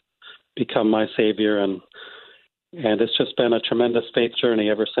Lord to become my Savior. And it's just been a tremendous faith journey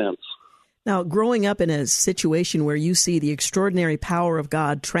ever since. Now, growing up in a situation where you see the extraordinary power of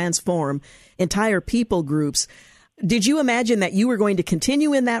God transform entire people groups, did you imagine that you were going to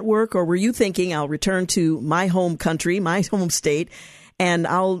continue in that work, or were you thinking, I'll return to my home country, my home state, and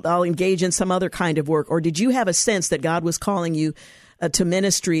I'll engage in some other kind of work? Or did you have a sense that God was calling you to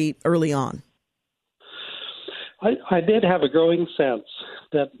ministry early on? I did have a growing sense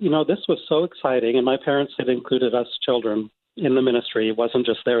that, this was so exciting, and my parents had included us children in the ministry. It wasn't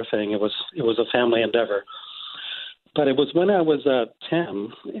just their thing. It was a family endeavor. But it was when I was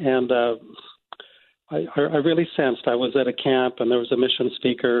 10, and I really sensed I was at a camp, and there was a mission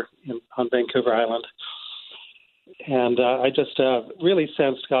speaker on Vancouver Island. And I just really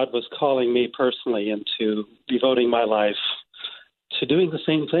sensed God was calling me personally into devoting my life to doing the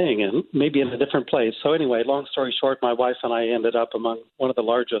same thing, and maybe in a different place. So anyway, long story short, my wife and I ended up among one of the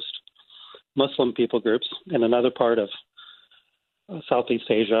largest Muslim people groups in another part of Southeast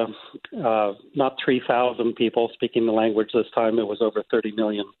Asia. Not 3,000 people speaking the language this time. It was over 30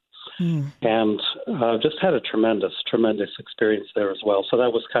 million. And just had a tremendous experience there as well. So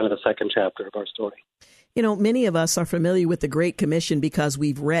that was kind of the second chapter of our story. Many of us are familiar with the Great Commission because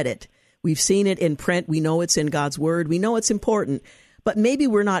we've read it. We've seen it in print. We know it's in God's Word. We know it's important. But maybe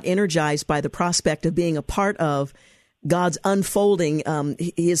we're not energized by the prospect of being a part of God's unfolding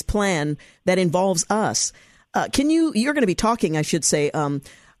His plan that involves us. You're going to be talking, I should say,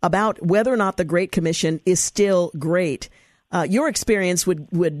 about whether or not the Great Commission is still great. Your experience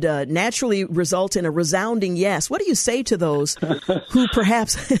would naturally result in a resounding yes. What do you say to those who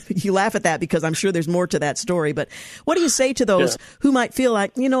perhaps, you laugh at that because I'm sure there's more to that story, but what do you say to those who might feel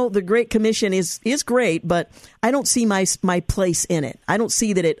like, the Great Commission is great, but I don't see my place in it. I don't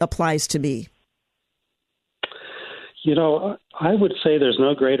see that it applies to me. I would say there's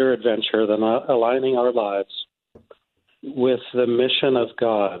no greater adventure than aligning our lives with the mission of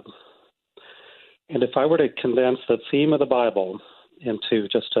God. And if I were to condense the theme of the Bible into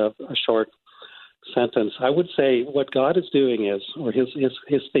just a short sentence, I would say what God is doing is, or his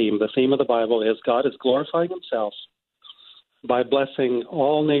theme, the theme of the Bible is God is glorifying himself by blessing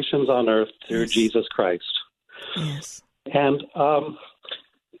all nations on earth through Jesus Christ. Yes. And,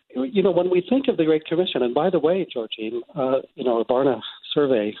 when we think of the Great Commission, and by the way, Georgine, a Barna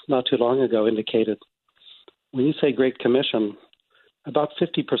survey not too long ago indicated when you say Great Commission, about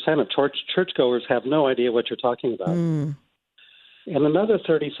 50% of churchgoers have no idea what you're talking about. And another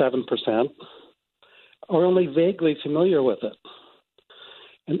 37% are only vaguely familiar with it.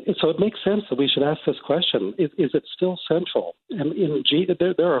 And so it makes sense that we should ask this question, is it still central? And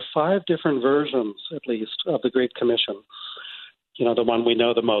there are 5 different versions, at least, of the Great Commission. The one we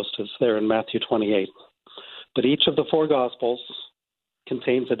know the most is there in Matthew 28. But each of the 4 Gospels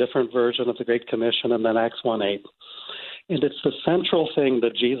contains a different version of the Great Commission, and then Acts 1:8. And it's the central thing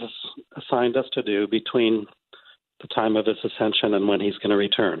that Jesus assigned us to do between the time of his ascension and when he's going to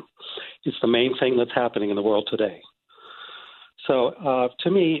return. It's the main thing that's happening in the world today. So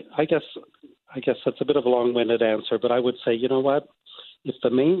to me, I guess that's a bit of a long-winded answer, but I would say, you know what? if the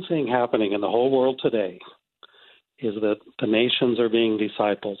main thing happening in the whole world today is that the nations are being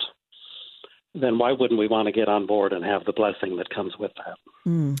discipled, then why wouldn't we want to get on board and have the blessing that comes with that?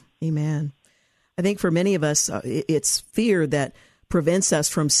 Amen. I think for many of us, it's fear that prevents us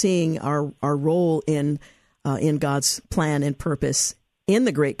from seeing our role in God's plan and purpose in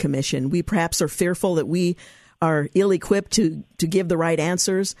the Great Commission. We perhaps are fearful that we are ill-equipped to give the right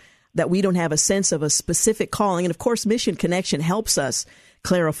answers, that we don't have a sense of a specific calling. And of course, Mission Connection helps us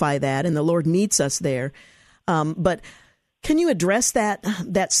clarify that, and the Lord meets us there. But can you address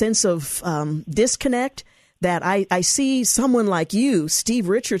that sense of disconnect? That I see someone like you, Steve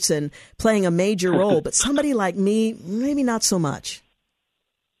Richardson, playing a major role, but somebody like me, maybe not so much.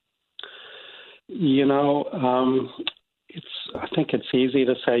 I think it's easy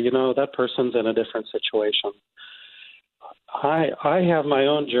to say, that person's in a different situation. I have my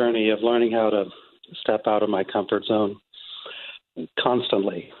own journey of learning how to step out of my comfort zone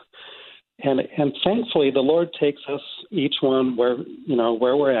constantly. And thankfully, the Lord takes us each one where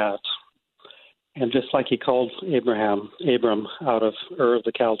we're at. And just like he called Abram out of Ur of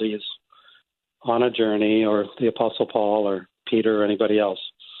the Chaldees on a journey, or the Apostle Paul or Peter or anybody else,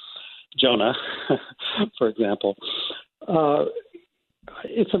 Jonah, for example,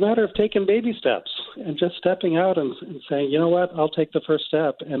 it's a matter of taking baby steps and just stepping out and saying, you know what, I'll take the first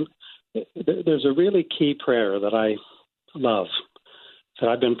step. And there's a really key prayer that I love that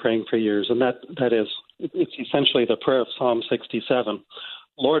I've been praying for years, and that is, it's essentially the prayer of Psalm 67.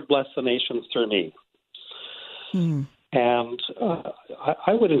 Lord, bless the nations through me. And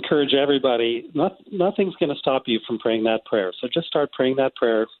I would encourage everybody, nothing's going to stop you from praying that prayer. So just start praying that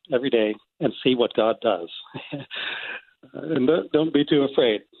prayer every day and see what God does. And don't be too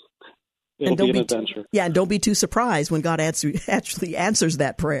afraid. It'll be an adventure. And don't be too surprised when God actually answers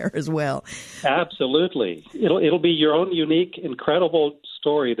that prayer as well. Absolutely. It'll be your own unique, incredible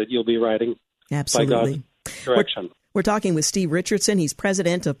story that you'll be writing. Absolutely. By God's direction. We're talking with Steve Richardson. He's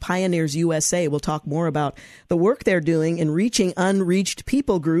president of Pioneers USA. We'll talk more about the work they're doing in reaching unreached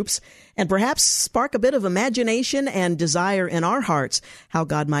people groups and perhaps spark a bit of imagination and desire in our hearts how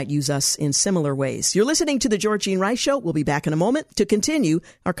God might use us in similar ways. You're listening to The Georgene Rice Show. We'll be back in a moment to continue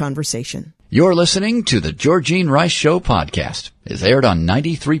our conversation. You're listening to The Georgene Rice Show podcast. It's aired on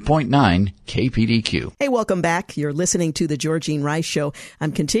 93.9 KPDQ. Hey, welcome back. You're listening to The Georgene Rice Show.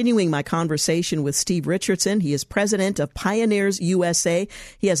 I'm continuing my conversation with Steve Richardson. He is president of Pioneers USA.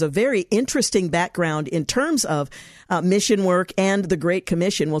 He has a very interesting background in terms of mission work and the Great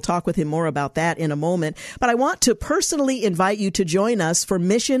Commission. We'll talk with him more about that in a moment. But I want to personally invite you to join us for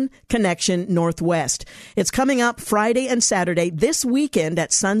Mission Connection Northwest. It's coming up Friday and Saturday this weekend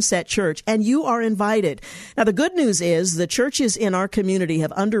at Sunset Church, and you are invited. Now, the good news is the churches in our community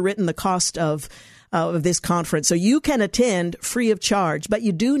have underwritten the cost of this conference. So you can attend free of charge, but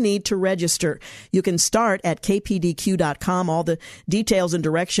you do need to register. You can start at kpdq.com. All the details and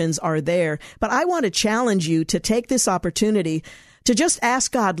directions are there. But I want to challenge you to take this opportunity to just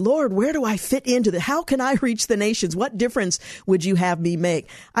ask God, Lord, where do I fit into how can I reach the nations? What difference would you have me make?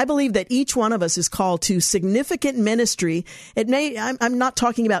 I believe that each one of us is called to significant ministry. I'm not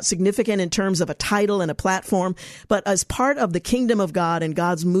talking about significant in terms of a title and a platform, but as part of the kingdom of God and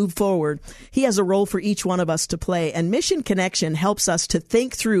God's move forward, he has a role for each one of us to play. And Mission Connection helps us to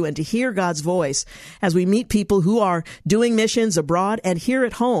think through and to hear God's voice as we meet people who are doing missions abroad and here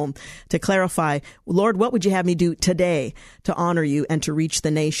at home to clarify, Lord, what would you have me do today to honor you and to reach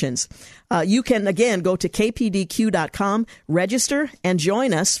the nations? You can, again, go to kpdq.com, register, and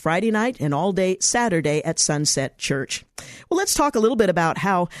join us Friday night and all day Saturday at Sunset Church. Well, let's talk a little bit about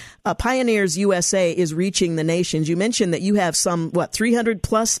how Pioneers USA is reaching the nations. You mentioned that you have some, 300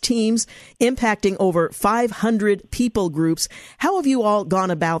 plus teams impacting over 500 people groups. How have you all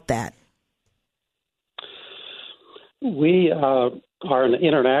gone about that? We are an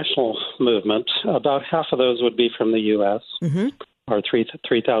international movement. About half of those would be from the U.S., our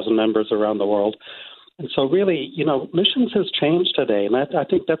 3,000 members around the world. And so really, missions has changed today. And I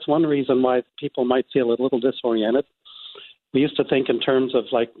think that's one reason why people might feel a little disoriented. We used to think in terms of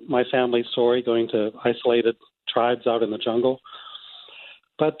like my family's story, going to isolated tribes out in the jungle.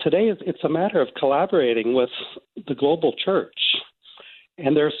 But today it's a matter of collaborating with the global church.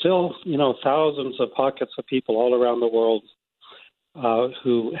 And there are still, thousands of pockets of people all around the world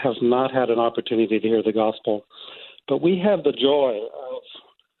who have not had an opportunity to hear the gospel. But we have the joy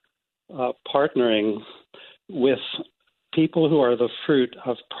of partnering with people who are the fruit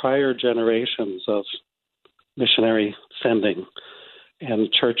of prior generations of missionary sending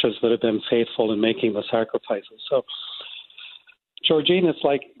and churches that have been faithful in making the sacrifices. So, Georgene, it's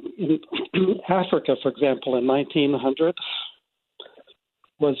like in Africa, for example, in 1900,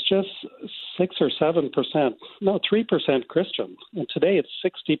 was just 6 or 7%, no, 3% Christian. And today it's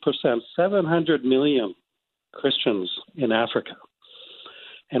 60%, 700 million Christians in Africa.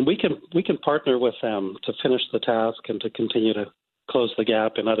 And we can partner with them to finish the task and to continue to close the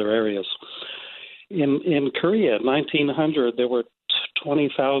gap in other areas. In Korea, 1900, there were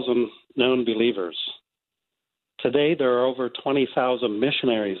 20,000 known believers. Today, there are over 20,000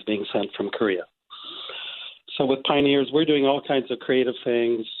 missionaries being sent from Korea. So with Pioneers, we're doing all kinds of creative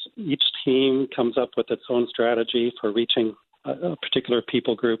things. Each team comes up with its own strategy for reaching a particular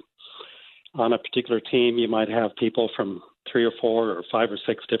people group. On a particular team, you might have people from 3 or 4 or 5 or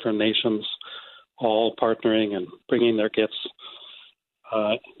 6 different nations all partnering and bringing their gifts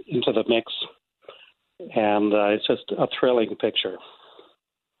into the mix. And it's just a thrilling picture.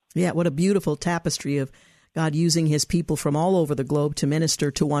 Yeah, what a beautiful tapestry of God using his people from all over the globe to minister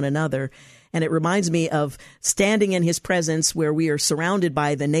to one another. And it reminds me of standing in his presence where we are surrounded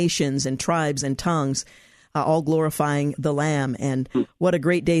by the nations and tribes and tongues, all glorifying the Lamb. And what a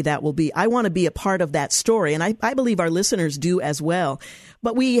great day that will be. I want to be a part of that story, and I believe our listeners do as well.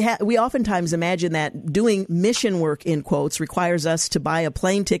 But we oftentimes imagine that doing mission work, in quotes, requires us to buy a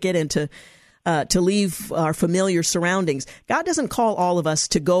plane ticket and to leave our familiar surroundings. God doesn't call all of us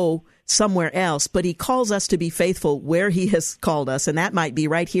to go somewhere else, but he calls us to be faithful where he has called us, and that might be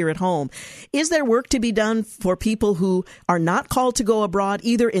right here at home. Is there work to be done for people who are not called to go abroad,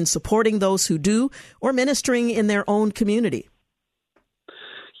 either in supporting those who do or ministering in their own community?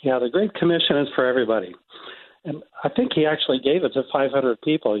 Yeah, the Great Commission is for everybody. And I think he actually gave it to 500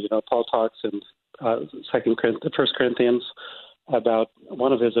 people. You know, Paul talks in 1 Corinthians about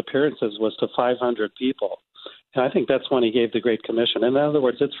one of his appearances was to 500 people. And I think that's when he gave the Great Commission. In other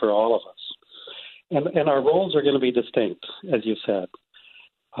words, it's for all of us. And our roles are going to be distinct, as you said.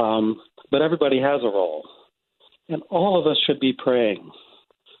 But everybody has a role. And all of us should be praying.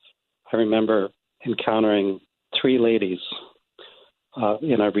 I remember encountering 3 ladies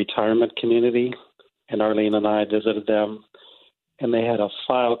in our retirement community, and Arlene and I visited them. And they had a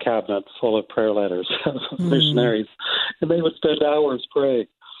file cabinet full of prayer letters of missionaries. And they would spend hours praying.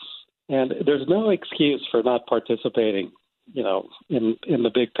 And there's no excuse for not participating, you know, in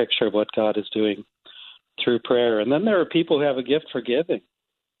the big picture of what God is doing through prayer. And then there are people who have a gift for giving.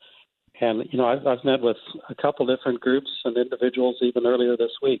 And, you know, I've met with a couple different groups and individuals even earlier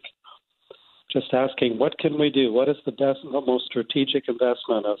this week, just asking, what can we do? What is the best, the most strategic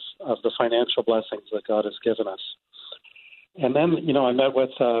investment of the financial blessings that God has given us? And then, you know, I met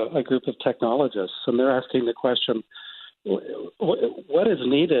with a group of technologists, and they're asking the question, what is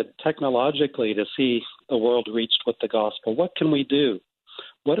needed technologically to see the world reached with the gospel? What can we do?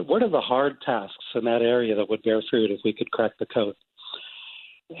 What are the hard tasks in that area that would bear fruit if we could crack the code?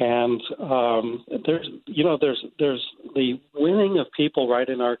 And there's the winning of people right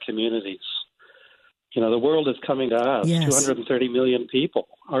in our communities. You know, the world is coming to us. Yes. 230 million people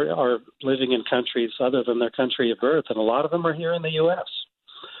are living in countries other than their country of birth, and a lot of them are here in the U.S.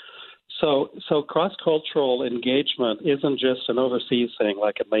 So cross-cultural engagement isn't just an overseas thing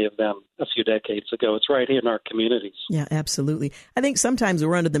like it may have been a few decades ago. It's right here in our communities. Yeah, absolutely. I think sometimes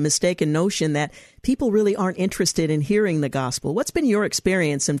we're under the mistaken notion that people really aren't interested in hearing the gospel. What's been your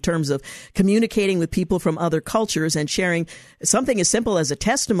experience in terms of communicating with people from other cultures and sharing something as simple as a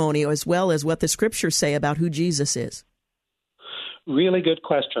testimony as well as what the scriptures say about who Jesus is? Really good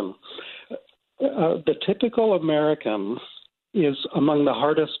question. The typical American is among the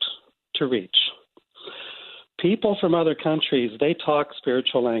hardest to reach. People from other countries, they talk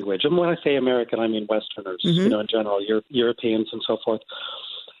spiritual language. And when I say American, I mean Westerners, you know, in general, Europeans and so forth.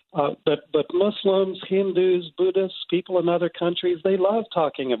 But Muslims, Hindus, Buddhists, people in other countries, they love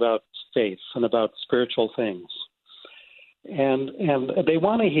talking about faith and about spiritual things. And they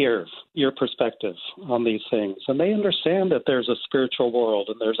want to hear your perspective on these things. And they understand that there's a spiritual world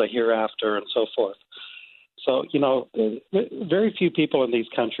and there's a hereafter and so forth. So, you know, very few people in these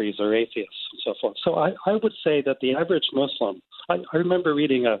countries are atheists and so forth. So I would say that the average Muslim, I remember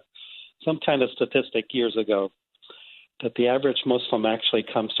reading some kind of statistic years ago that the average Muslim actually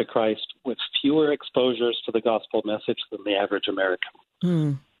comes to Christ with fewer exposures to the gospel message than the average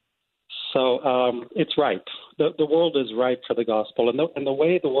American. So it's ripe. The world is ripe for the gospel. And the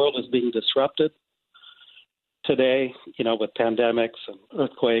way the world is being disrupted today, you know, with pandemics and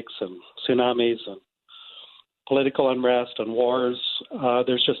earthquakes and tsunamis and political unrest and wars,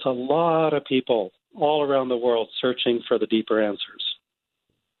 there's just a lot of people all around the world searching for the deeper answers.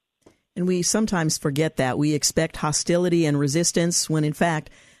 And we sometimes forget that. We expect hostility and resistance when, in fact,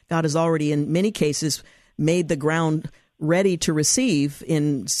 God has already, in many cases, made the ground ready to receive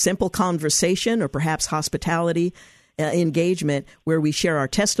in simple conversation or perhaps hospitality. engagement where we share our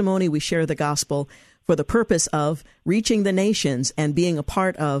testimony, we share the gospel for the purpose of reaching the nations and being a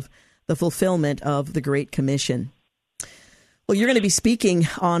part of the fulfillment of the Great Commission. Well, you're going to be speaking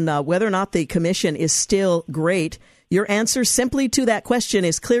on whether or not the commission is still great. Your answer simply to that question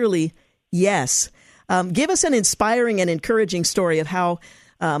is clearly yes. Give us an inspiring and encouraging story of how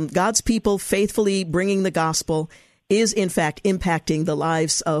God's people faithfully bringing the gospel is, in fact, impacting the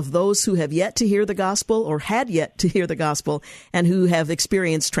lives of those who have yet to hear the gospel or had yet to hear the gospel and who have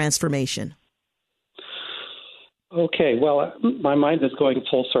experienced transformation. Okay, well, my mind is going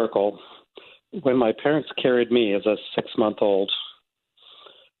full circle. When my parents carried me as a 6-month-old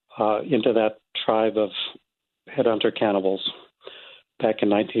into that tribe of headhunter cannibals back in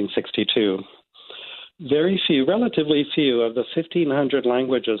 1962, very few, relatively few of the 1,500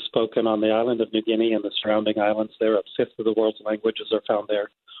 languages spoken on the island of New Guinea and the surrounding islands there, a fifth of the world's languages are found there,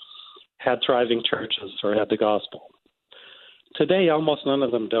 had thriving churches or had the gospel. Today, almost none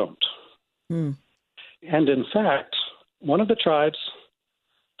of them don't. And in fact, one of the tribes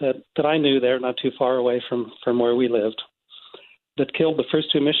that I knew there, not too far away from where we lived, that killed the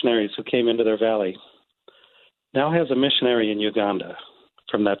first 2 missionaries who came into their valley, now has a missionary in Uganda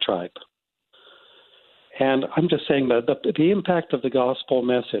from that tribe. And I'm just saying that the impact of the gospel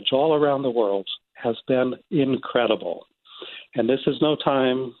message all around the world has been incredible. And this is no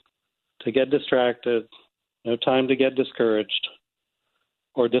time to get distracted, no time to get discouraged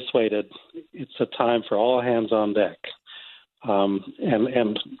or dissuaded. It's a time for all hands on deck.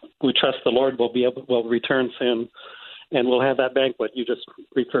 And we trust the Lord will return soon, and we'll have that banquet you just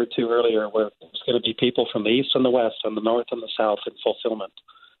referred to earlier, where there's going to be people from the east and the west and the north and the south in fulfillment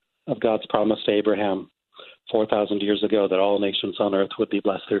of God's promise to Abraham 4,000 years ago that all nations on earth would be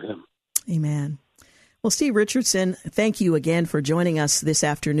blessed through him. Amen. Well, Steve Richardson, thank you again for joining us this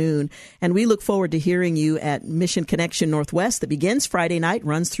afternoon. And we look forward to hearing you at Mission Connection Northwest that begins Friday night,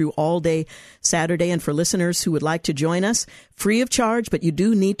 runs through all day Saturday. And for listeners who would like to join us, free of charge, but you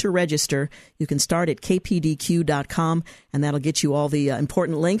do need to register. You can start at kpdq.com, and that'll get you all the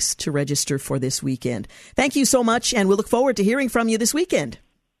important links to register for this weekend. Thank you so much, and we'll look forward to hearing from you this weekend.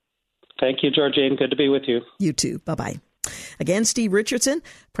 Thank you, Georgine. Good to be with you. You too. Bye-bye. Again, Steve Richardson,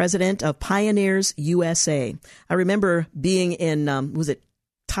 president of Pioneers USA. I remember being in, was it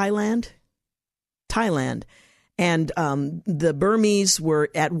Thailand? And the Burmese were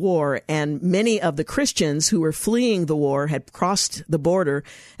at war, and many of the Christians who were fleeing the war had crossed the border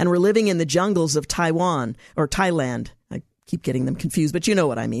and were living in the jungles of Taiwan or Thailand. I keep getting them confused, but you know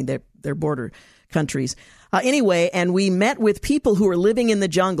what I mean. They're border countries. Anyway, and we met with people who were living in the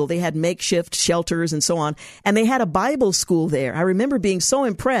jungle. They had makeshift shelters and so on, and they had a Bible school there. I remember being so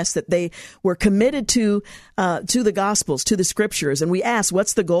impressed that they were committed to the Gospels, to the Scriptures. And we asked,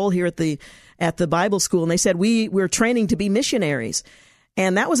 "What's the goal here at the Bible school?" And they said, "We're training to be missionaries."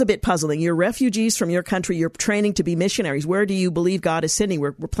 And that was a bit puzzling. You're refugees from your country. You're training to be missionaries. Where do you believe God is sending?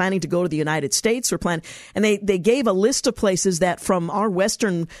 We're planning to go to the United States. And they gave a list of places that, from our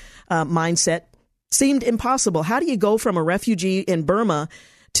Western mindset, seemed impossible. How do you go from a refugee in Burma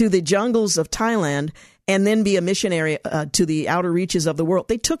to the jungles of Thailand and then be a missionary to the outer reaches of the world?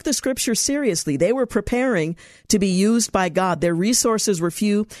 They took the Scripture seriously. They were preparing to be used by God. Their resources were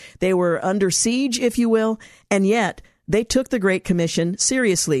few. They were under siege, if you will, and yet they took the Great Commission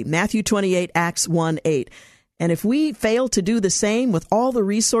seriously. Matthew 28, Acts 1:8. And if we fail to do the same with all the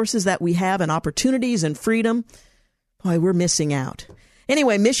resources that we have and opportunities and freedom, boy, we're missing out.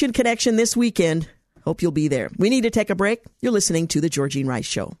 Anyway, Mission Connection this weekend. Hope you'll be there. We need to take a break. You're listening to The Georgine Rice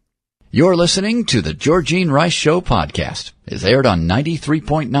Show. You're listening to The Georgine Rice Show podcast. It's aired on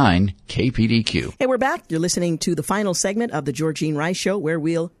 93.9 KPDQ. Hey, we're back. You're listening to the final segment of The Georgine Rice Show, where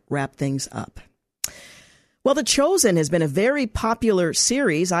we'll wrap things up. Well, The Chosen has been a very popular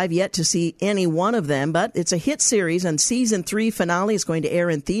series. I've yet to see any one of them, but it's a hit series, and season 3 finale is going to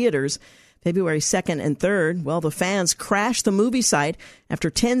air in theaters February 2nd and 3rd. Well, the fans crashed the movie site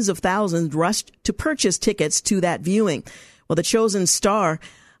after tens of thousands rushed to purchase tickets to that viewing. Well, The Chosen star,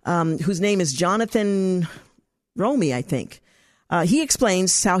 whose name is Jonathan Romy, I think, he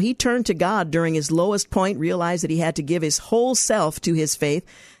explains how he turned to God during his lowest point, realized that he had to give his whole self to his faith,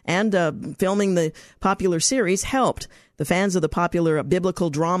 and filming the popular series helped. The fans of the popular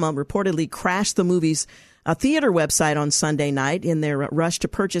biblical drama reportedly crashed the movie's theater website on Sunday night in their rush to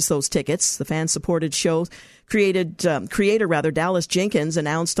purchase those tickets. The fan-supported show creator Dallas Jenkins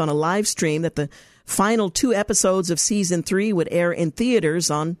announced on a live stream that the final 2 episodes of season 3 would air in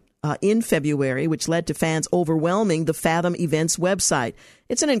theaters on in February, which led to fans overwhelming the Fathom Events website.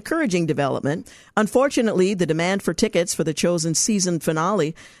 It's an encouraging development. Unfortunately, the demand for tickets for the Chosen season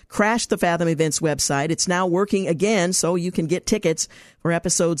finale crashed the Fathom Events website. It's now working again, so you can get tickets for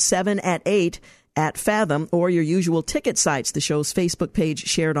episodes 7 and 8 at Fathom or your usual ticket sites, the show's Facebook page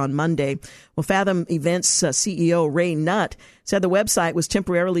shared on Monday. Well, Fathom Events CEO Ray Nutt said the website was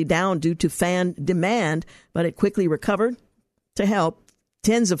temporarily down due to fan demand, but it quickly recovered to help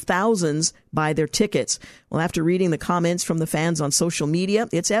tens of thousands buy their tickets. Well, after reading the comments from the fans on social media,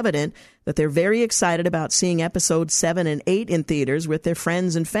 it's evident that they're very excited about seeing episodes 7 and 8 in theaters with their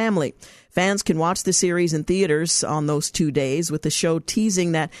friends and family. Fans can watch the series in theaters on those 2 days, with the show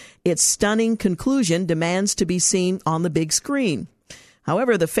teasing that its stunning conclusion demands to be seen on the big screen.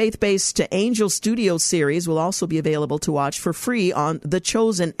 However, the faith-based Angel Studios series will also be available to watch for free on the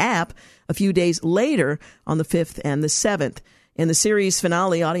Chosen app a few days later on the 5th and the 7th. In the series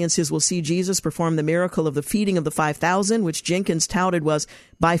finale, audiences will see Jesus perform the miracle of the feeding of the 5,000, which Jenkins touted was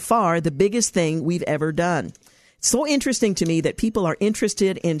by far the biggest thing we've ever done. It's so interesting to me that people are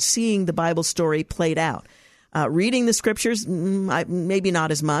interested in seeing the Bible story played out. Reading the scriptures, maybe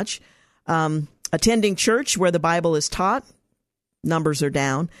not as much. Attending church where the Bible is taught, numbers are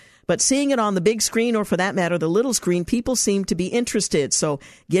down. But seeing it on the big screen, or for that matter, the little screen, people seem to be interested. So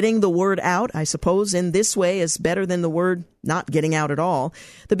getting the word out, I suppose, in this way is better than the word not getting out at all.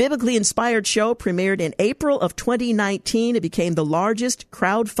 The biblically inspired show premiered in April of 2019. It became the largest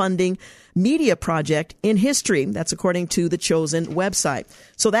crowdfunding media project in history. That's according to the Chosen website.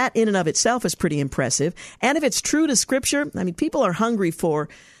 So that in and of itself is pretty impressive. And if it's true to Scripture, I mean, people are hungry for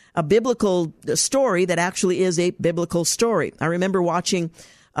a biblical story that actually is a biblical story. I remember watching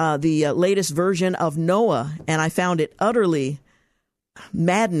the latest version of Noah, and I found it utterly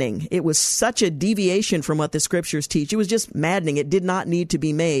maddening. It was such a deviation from what the scriptures teach. It was just maddening. It did not need to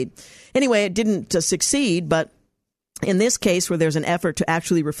be made. Anyway, it didn't succeed, but in this case, where there's an effort to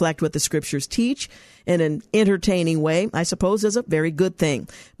actually reflect what the scriptures teach in an entertaining way, I suppose is a very good thing.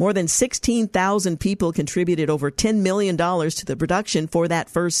 More than 16,000 people contributed over $10 million to the production for that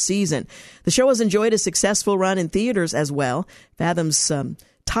first season. The show has enjoyed a successful run in theaters as well. Fathom's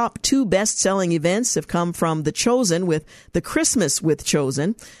top 2 best-selling events have come from The Chosen with The Christmas with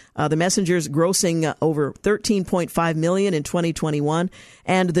Chosen. The Messengers grossing over $13.5 million in 2021,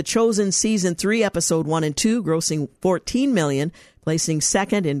 and The Chosen Season 3, Episode 1 and 2, grossing $14 million, placing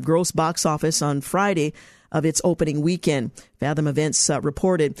second in gross box office on Friday of its opening weekend. Fathom Events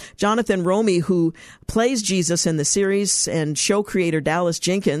reported. Jonathan Romy, who plays Jesus in the series, and show creator Dallas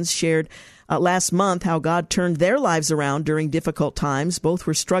Jenkins shared last month how God turned their lives around during difficult times. Both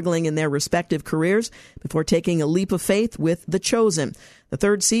were struggling in their respective careers before taking a leap of faith with The Chosen. The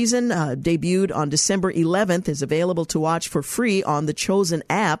third season, debuted on December 11th, is available to watch for free on the Chosen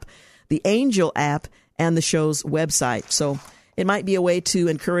app, the Angel app, and the show's website. So it might be a way to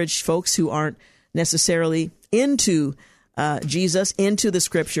encourage folks who aren't necessarily into Jesus, into the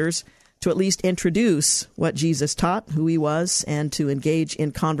scriptures, to at least introduce what Jesus taught, who he was, and to engage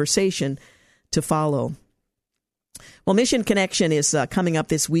in conversation to follow. Well, Mission Connection is coming up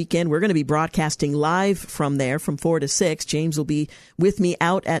this weekend. We're going to be broadcasting live from there from 4 to 6. James will be with me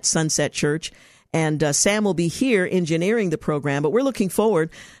out at Sunset Church, and Sam will be here engineering the program. But we're looking forward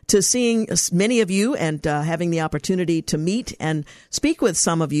to seeing many of you and having the opportunity to meet and speak with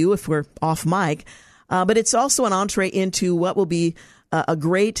some of you if we're off mic. But it's also an entree into what will be a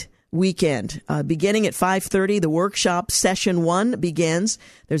great weekend. Beginning at 5:30, the workshop session 1 begins.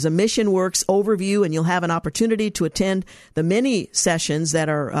 There's a Mission Works overview, and you'll have an opportunity to attend the many sessions that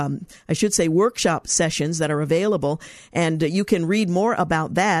are, workshop sessions that are available. And you can read more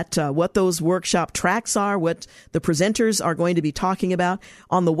about that, what those workshop tracks are, what the presenters are going to be talking about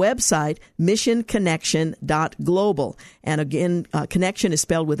on the website, missionconnection.global. And again, connection is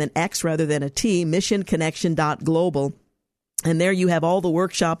spelled with an X rather than a T, missionconnection.global. And there you have all the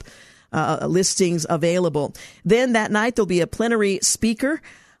workshop listings available. Then that night there'll be a plenary speaker.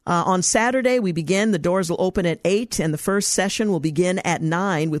 On Saturday we begin. The doors will open at 8, and the first session will begin at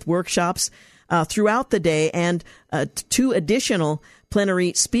 9 with workshops throughout the day and 2 additional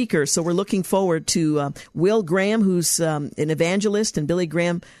plenary speakers. So we're looking forward to Will Graham, who's an evangelist, and Billy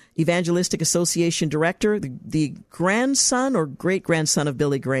Graham Evangelistic Association Director, the grandson or great-grandson of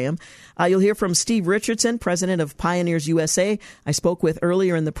Billy Graham. You'll hear from Steve Richardson, President of Pioneers USA, I spoke with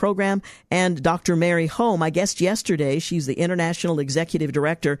earlier in the program, and Dr. Mary Ho, my guest yesterday. She's the International Executive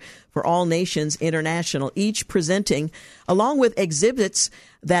Director for All Nations International, each presenting, along with exhibits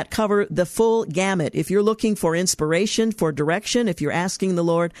that cover the full gamut. If you're looking for inspiration, for direction, if you're asking the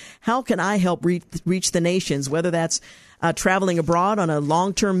Lord, how can I help reach the nations, whether that's traveling abroad on a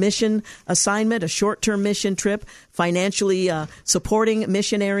long-term mission assignment, a short-term mission trip, financially supporting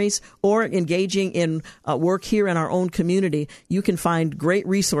missionaries, or engaging in work here in our own community, you can find great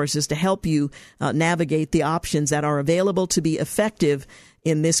resources to help you navigate the options that are available to be effective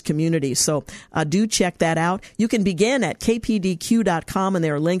in this community. So do check that out. You can begin at kpdq.com, and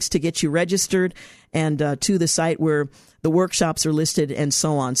there are links to get you registered and to the site where the workshops are listed and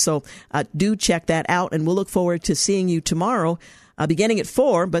so on. So do check that out, and we'll look forward to seeing you tomorrow, beginning at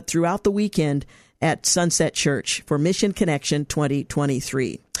 4, but throughout the weekend at Sunset Church for Mission Connection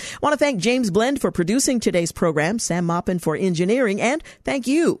 2023. I want to thank James Blend for producing today's program, Sam Maupin for engineering, and thank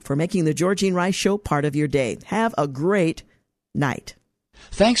you for making the Georgene Rice Show part of your day. Have a great night.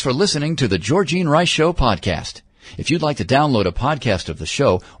 Thanks for listening to the Georgene Rice Show podcast. If you'd like to download a podcast of the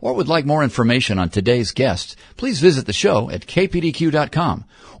show or would like more information on today's guests, please visit the show at kpdq.com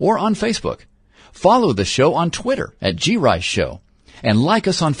or on Facebook. Follow the show on Twitter at GRiceShow and like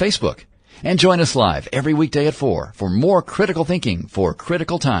us on Facebook. And join us live every weekday at 4 for more critical thinking for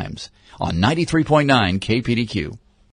critical times on 93.9 KPDQ.